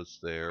put those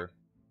there.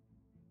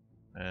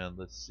 And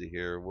let's see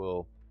here.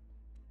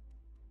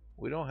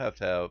 We don't have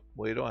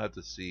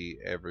to see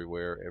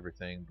everywhere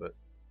everything, but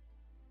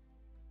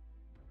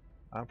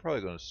I'm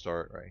probably going to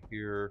start right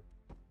here,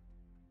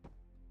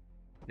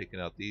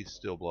 taking out these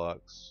steel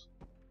blocks.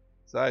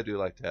 So I do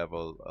like to have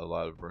a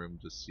lot of room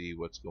to see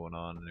what's going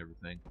on and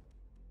everything.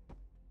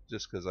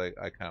 Just because I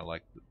kind of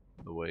like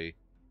the way,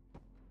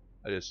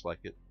 I just like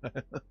it,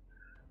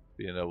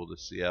 being able to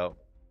see out.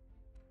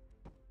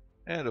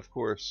 And of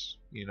course,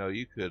 you know,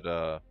 you could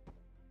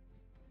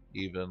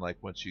even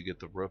like once you get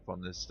the roof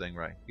on this thing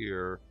right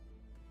here,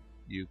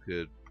 you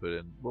could put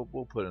in,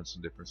 we'll put in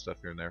some different stuff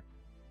here and there.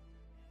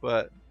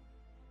 But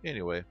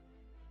anyway,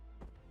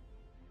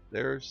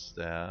 there's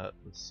that.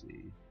 Let's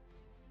see.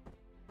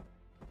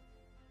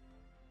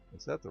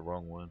 Is that the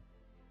wrong one?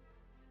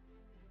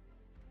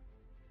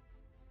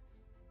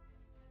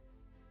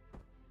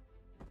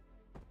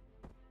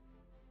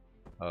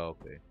 Oh,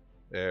 okay.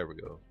 There we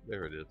go.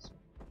 There it is.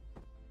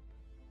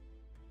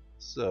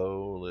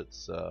 So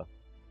let's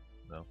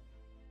no.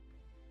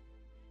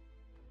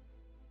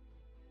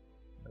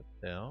 That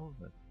down.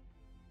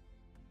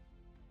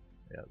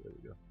 Yeah, there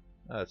we go.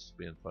 That's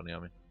being funny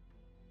on me.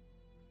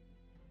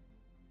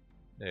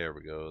 There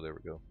we go. There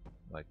we go.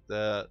 like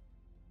that.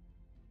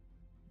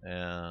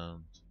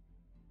 And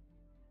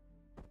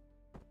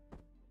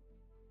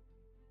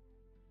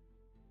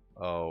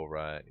oh,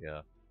 right,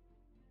 yeah.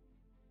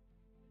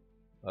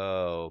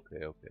 Oh,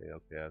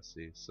 okay, I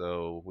see.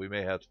 So we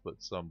may have to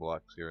put some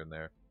blocks here and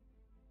there,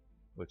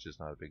 which is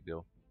not a big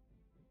deal.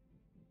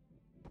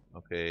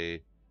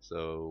 Okay,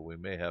 so we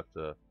may have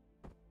to...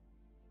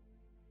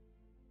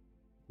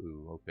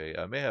 Ooh, okay,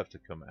 I may have to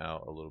come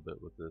out a little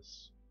bit with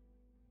this.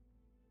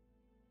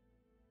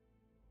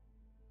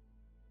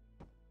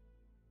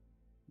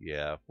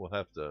 Yeah, we'll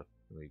have to...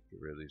 Let me get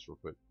rid of these real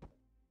quick.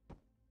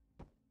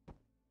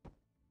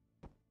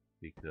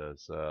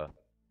 Because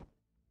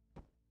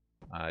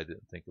I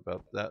didn't think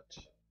about that.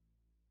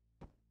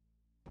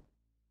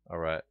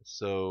 Alright,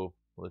 so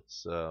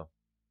let's put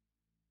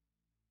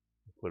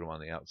them on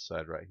the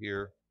outside right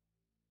here.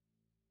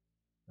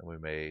 And we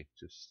may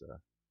just...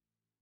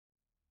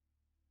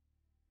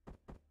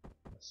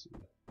 let's see.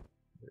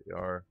 There you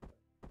are.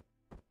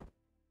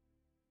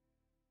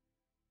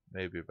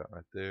 Maybe about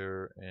right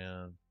there,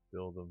 and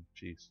build them.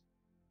 Jeez.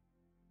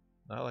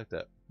 Not like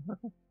that.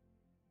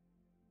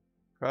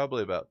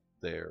 Probably about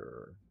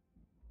there.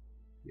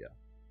 Yeah.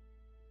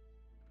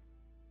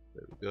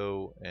 There we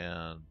go.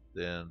 And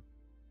then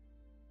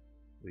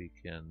we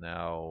can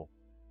now...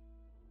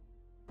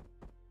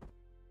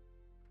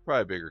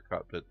 Probably a bigger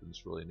cockpit than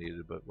is really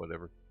needed, but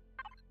whatever.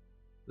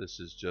 This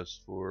is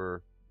just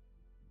for...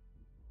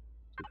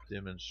 to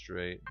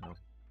demonstrate. No.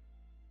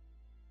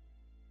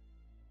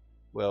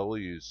 Well, we'll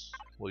use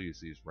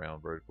these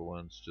round vertical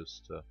ones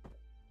just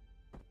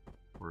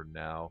for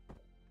now.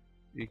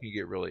 You can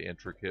get really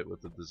intricate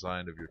with the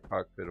design of your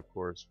cockpit, of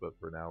course, but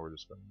for now we're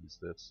just going to use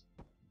this.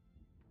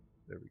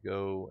 There we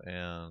go,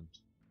 and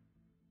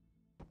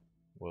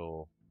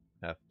we'll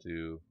have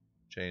to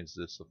change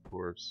this, of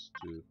course,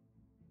 to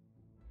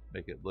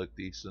make it look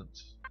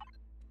decent.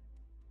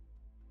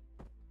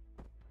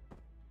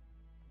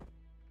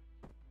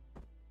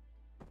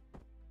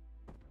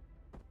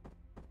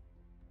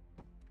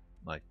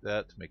 Like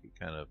that, to make it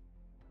kind of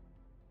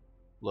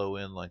blow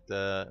in like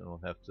that, and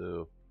we'll have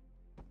to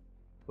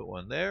put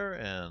one there,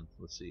 and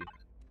let's see.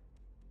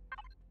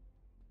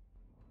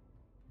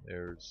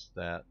 There's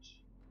that.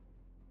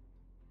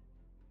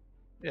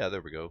 Yeah,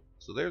 there we go.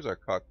 So there's our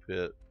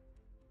cockpit.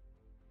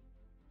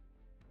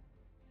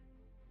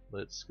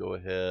 Let's go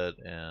ahead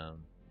and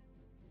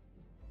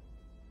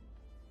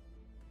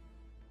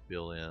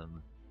fill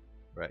in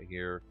right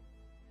here.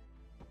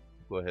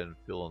 Go ahead and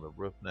fill in the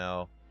roof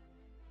now.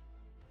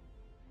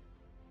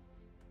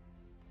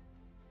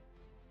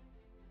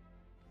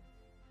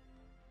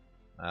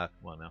 Ah,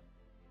 come on now.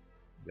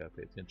 You gotta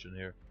pay attention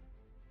here.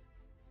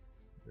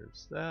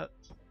 There's that.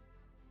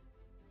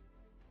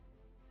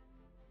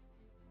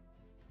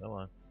 Come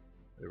on.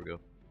 There we go.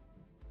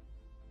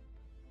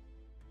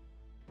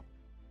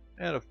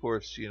 And of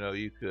course, you know,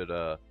 you could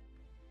have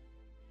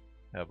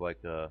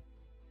like a...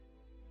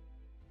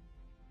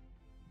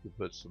 You could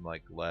put some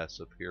like glass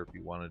up here if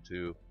you wanted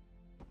to,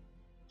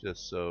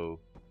 just so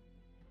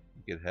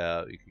you could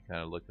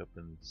kind of look up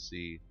and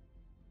see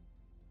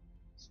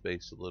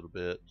space a little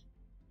bit.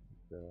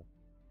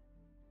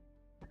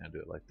 Kind of do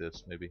it like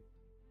this, maybe.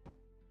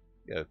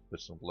 Yeah,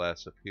 put some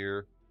glass up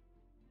here.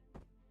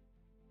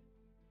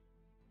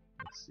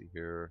 Let's see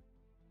here.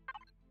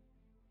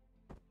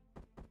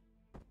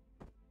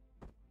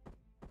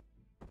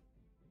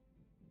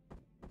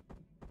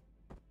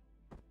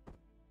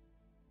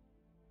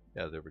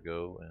 Yeah, there we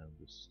go, and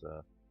just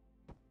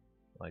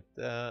like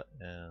that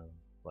and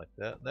like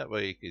that. And that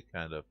way you could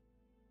kind of,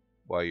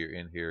 while you're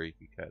in here, you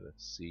could kind of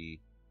see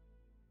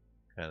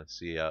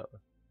out,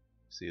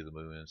 see the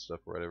moon and stuff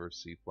or whatever,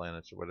 see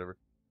planets or whatever.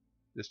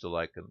 Just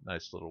like a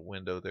nice little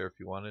window there if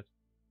you wanted.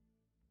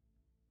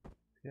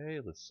 Okay,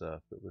 let's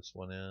put this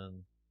one in.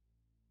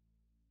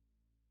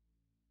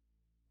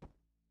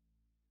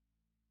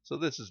 So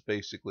this is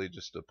basically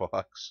just a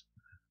box,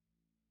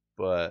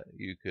 but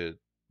you could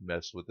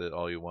mess with it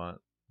all you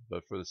want.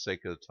 But for the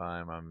sake of the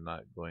time, I'm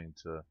not going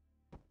to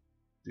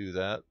do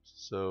that.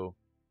 So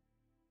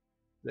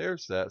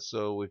there's that.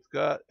 So we've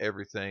got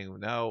everything.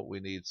 Now we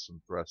need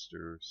some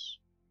thrusters,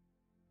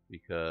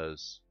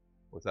 because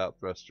without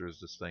thrusters,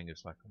 this thing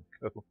is not going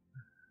to go.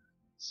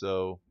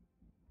 So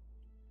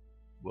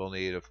we'll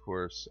need, of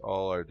course,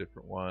 all our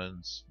different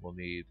ones. We'll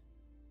need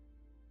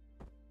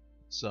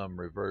some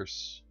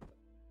reverse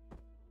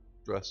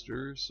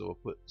thrusters, so we'll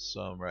put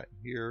some right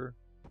here,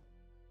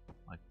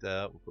 like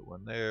that. We'll put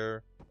one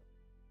there,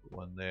 put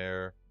one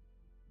there,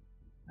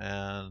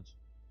 and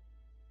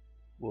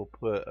we'll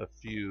put a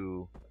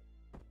few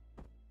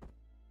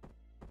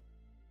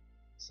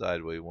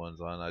sideways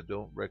ones on. I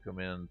don't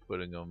recommend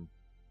putting them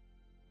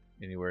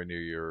anywhere near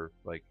your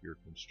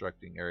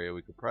constructing area.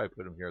 We could probably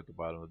put them here at the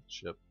bottom of the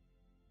ship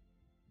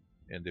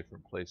in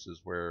different places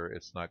where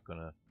it's not going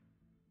to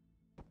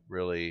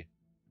really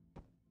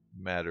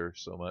matter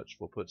so much.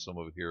 We'll put some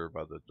over here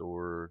by the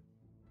door,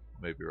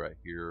 maybe right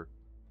here.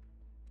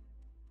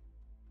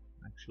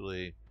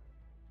 Actually,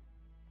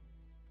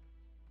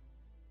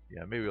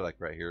 yeah, maybe like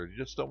right here. You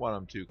just don't want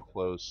them too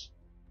close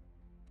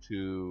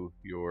to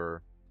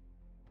your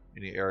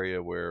any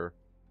area where,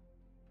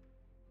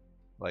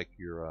 like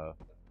your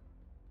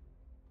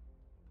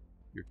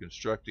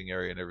constructing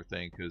area and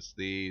everything, because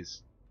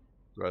these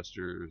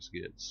thrusters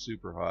get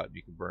super hot and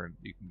you can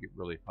get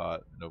really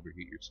hot and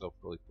overheat yourself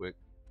really quick.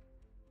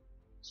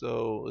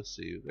 So let's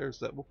see, there's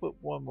that. We'll put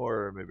one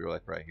more, maybe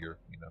like right here,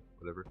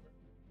 whatever.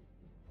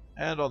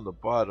 And on the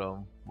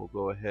bottom, we'll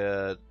go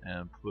ahead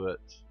and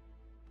put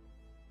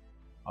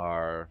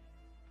our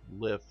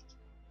lift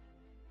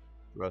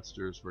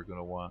thrusters. We're going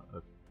to want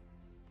a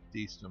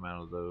decent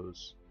amount of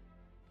those.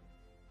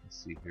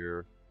 Let's see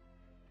here.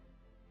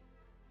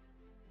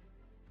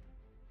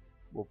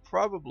 We'll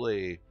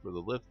probably, for the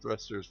lift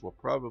thrusters, we'll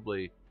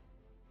probably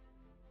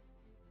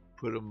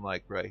put them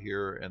like right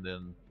here, and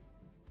then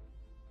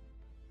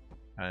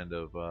kind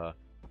of we'll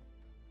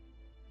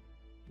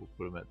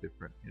put them at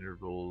different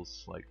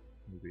intervals, like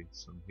maybe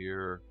some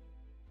here,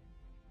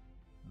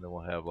 and then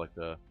we'll have like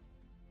a,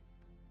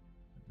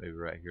 maybe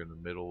right here in the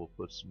middle we'll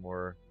put some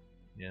more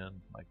in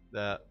like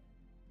that,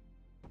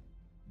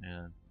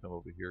 and come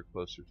over here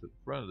closer to the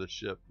front of the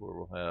ship where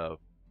we'll have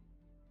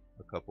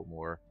a couple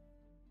more.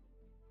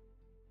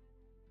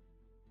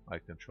 My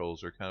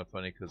controls are kind of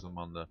funny because I'm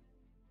on the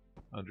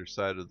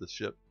underside of the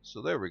ship.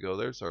 So there we go,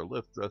 there's our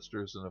lift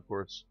thrusters, and of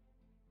course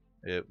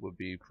it would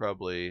be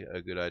probably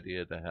a good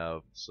idea to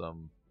have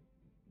some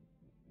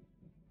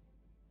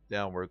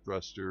downward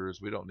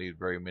thrusters. We don't need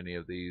very many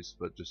of these,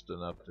 but just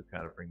enough to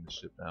kind of bring the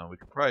ship down. We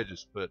could probably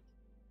just put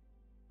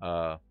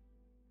some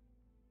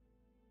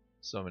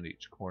in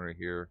each corner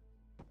here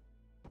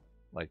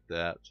like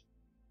that,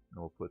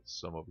 and we'll put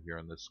some over here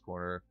in this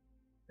corner.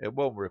 It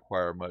won't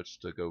require much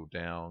to go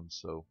down,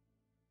 so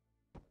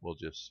we'll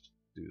just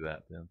do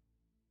that then.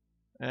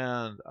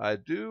 And I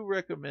do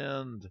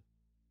recommend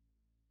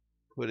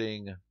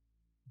putting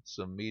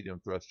some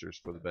medium thrusters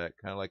for the back,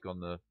 kind of like on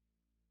the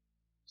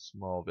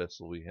small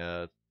vessel we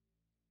had.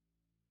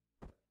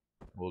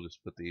 We'll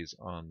just put these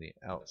on the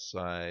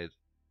outside.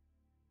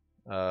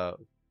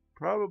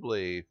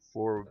 Probably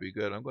 4 would be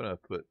good. I'm going to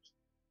put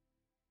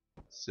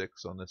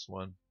 6 on this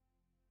one.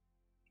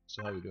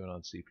 So how are we doing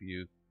on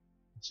CPU?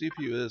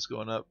 CPU is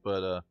going up,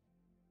 but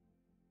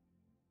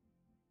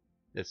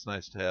it's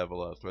nice to have a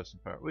lot of thrusting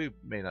power. We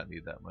may not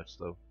need that much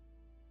though.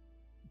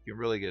 You can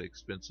really get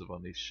expensive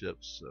on these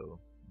ships, so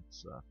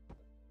it's,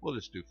 we'll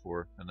just do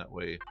 4, and that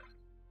way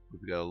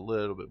we've got a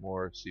little bit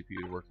more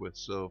CPU to work with.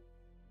 So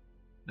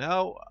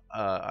now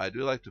I do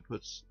like to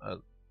put at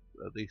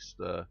least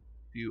a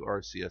few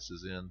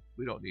RCSs in.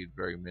 We don't need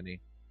very many,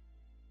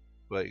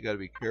 but you got to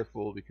be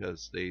careful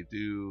because they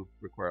do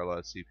require a lot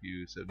of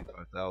CPU,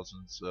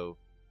 75,000. So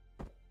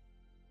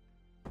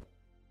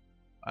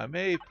I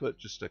may put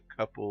just a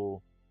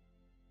couple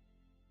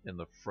in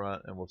the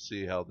front, and we'll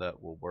see how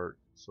that will work.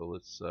 So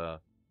let's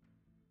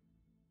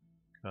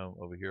come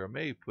over here. I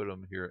may put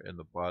them here in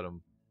the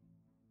bottom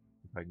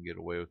if I can get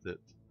away with it,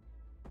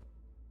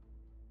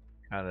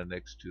 kind of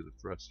next to the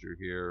thruster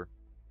here.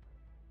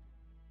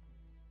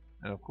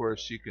 And of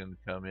course you can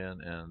come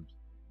in and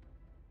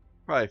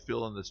probably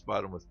fill in this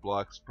bottom with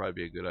blocks, probably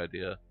be a good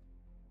idea.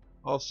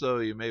 Also,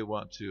 you may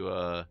want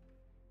to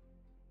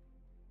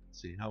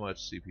let's see, how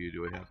much CPU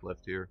do we have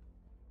left here?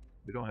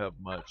 We don't have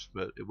much,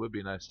 but it would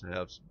be nice to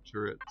have some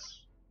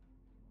turrets.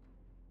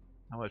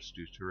 How much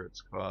do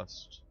turrets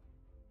cost?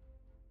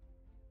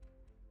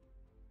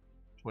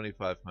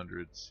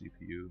 2,500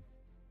 CPU.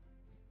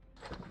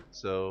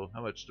 So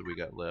how much do we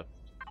got left?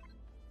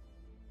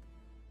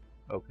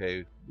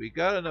 Okay, we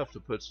got enough to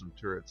put some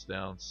turrets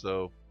down,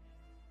 so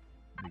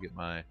let me get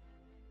my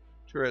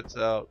turrets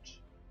out.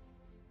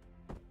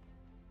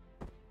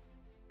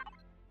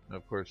 And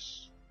of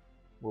course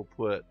we'll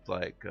put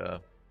like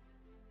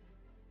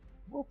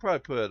we'll probably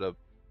put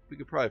we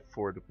could probably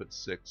afford to put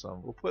 6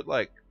 on. We'll put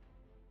like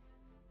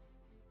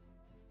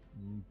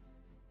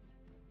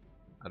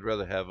I'd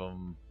rather have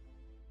them,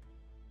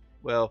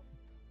 well,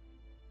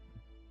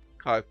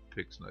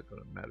 cockpit's not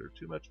going to matter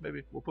too much.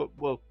 Maybe we'll put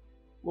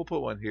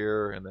one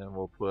here, and then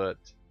we'll put,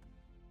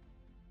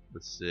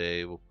 let's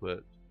say we'll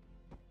put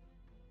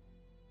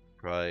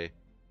probably,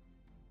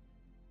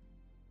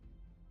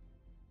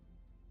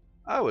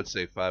 I would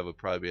say 5 would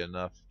probably be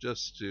enough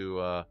just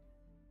to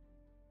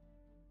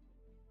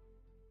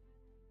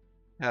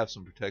have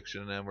some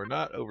protection, and we're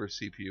not over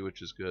CPU,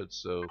 which is good.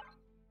 So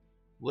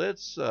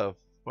let's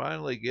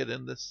finally get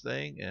in this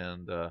thing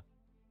and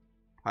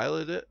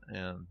pilot it,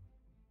 and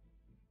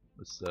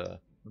let's let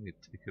me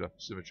take it off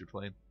the symmetry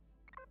plane.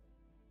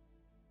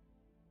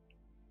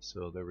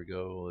 So there we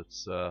go.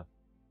 Let's okay,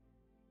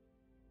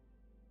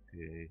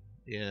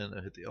 in.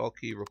 I hit the Alt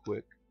key real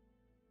quick.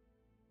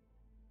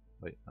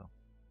 Wait, no.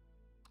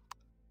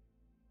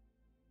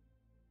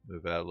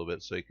 Move out a little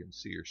bit so you can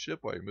see your ship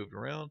while you're moving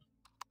around.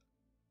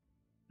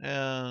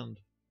 And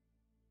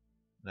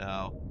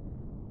now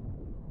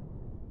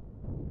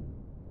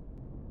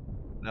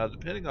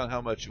depending on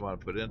how much you want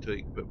to put into it,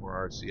 you can put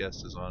more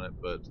RCSs on it,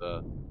 but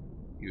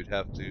you'd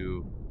have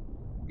to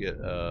get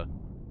a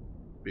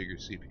bigger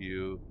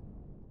CPU.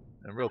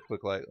 And real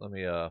quick, like let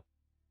me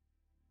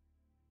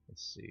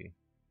Let's see.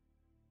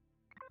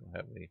 Don't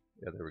have any.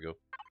 Yeah, there we go.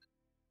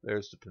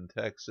 There's the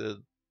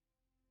Pentaxid.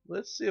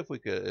 Let's see if we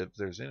could, if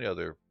there's any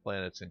other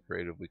planets in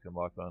creative we can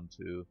lock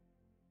onto.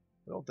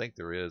 I don't think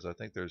there is. I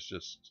think there's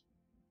just,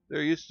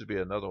 there used to be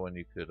another one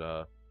you could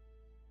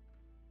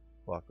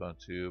lock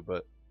onto,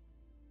 but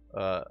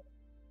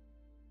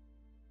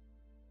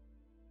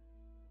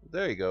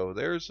there you go.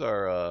 There's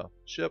our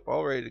ship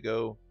all ready to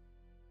go.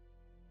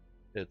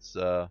 It's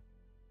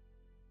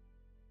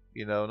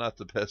you know, not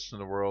the best in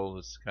the world.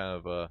 It's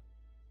kind of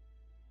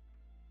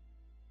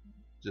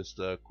just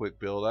a quick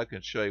build. I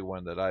can show you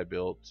one that I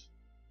built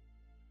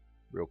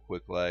real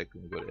quick. Like,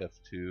 I'm gonna go to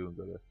F2 and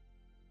go to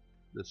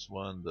this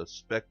one, the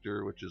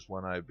Spectre, which is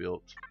one I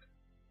built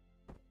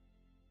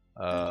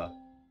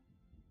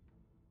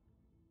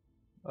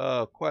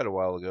quite a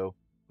while ago,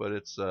 but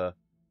it's kind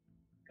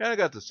of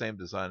got the same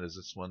design as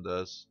this one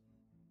does.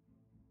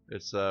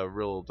 It's a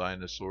real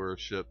dinosaur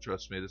ship.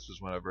 Trust me, this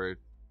was when I very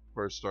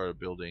first started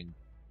building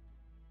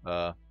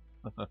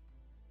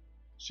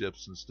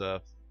ships and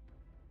stuff.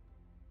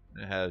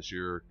 It has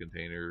your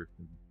container,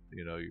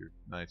 you know, your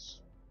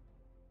nice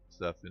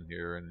stuff in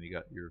here, and you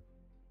got your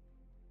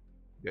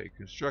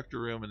constructor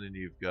room, and then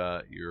you've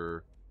got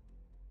your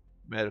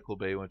medical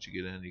bay. Once you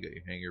get in, you got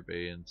your hangar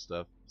bay and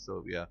stuff.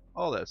 So yeah,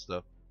 all that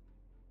stuff.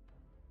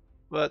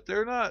 But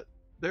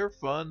they're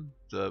fun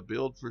to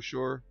build for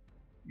sure.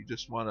 You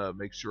just want to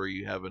make sure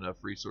you have enough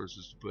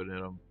resources to put in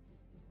them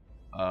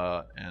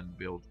and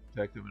be able to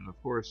protect them. And of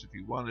course, if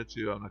you wanted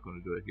to, I'm not going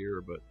to do it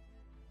here, but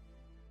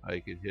I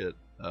could hit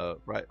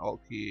right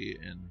Alt key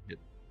and hit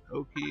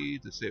O key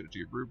to save it to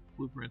your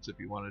blueprints if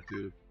you wanted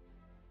to.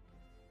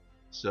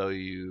 So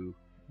you,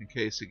 in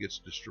case it gets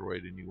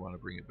destroyed and you want to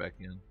bring it back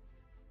in.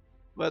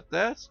 But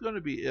that's going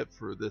to be it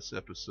for this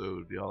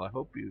episode, y'all. I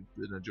hope you've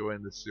been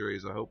enjoying this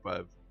series. I hope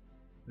I've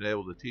been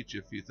able to teach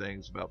you a few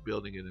things about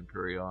building an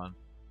Empyrion.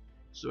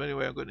 So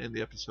anyway, I'm going to end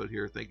the episode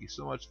here. Thank you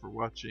so much for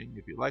watching.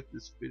 If you like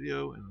this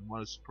video and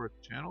want to support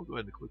the channel, go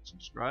ahead and click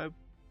subscribe.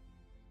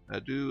 I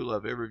do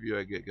love every view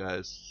I get,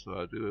 guys. So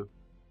I do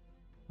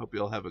hope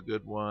you all have a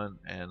good one,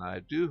 and I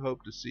do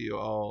hope to see you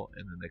all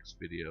in the next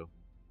video.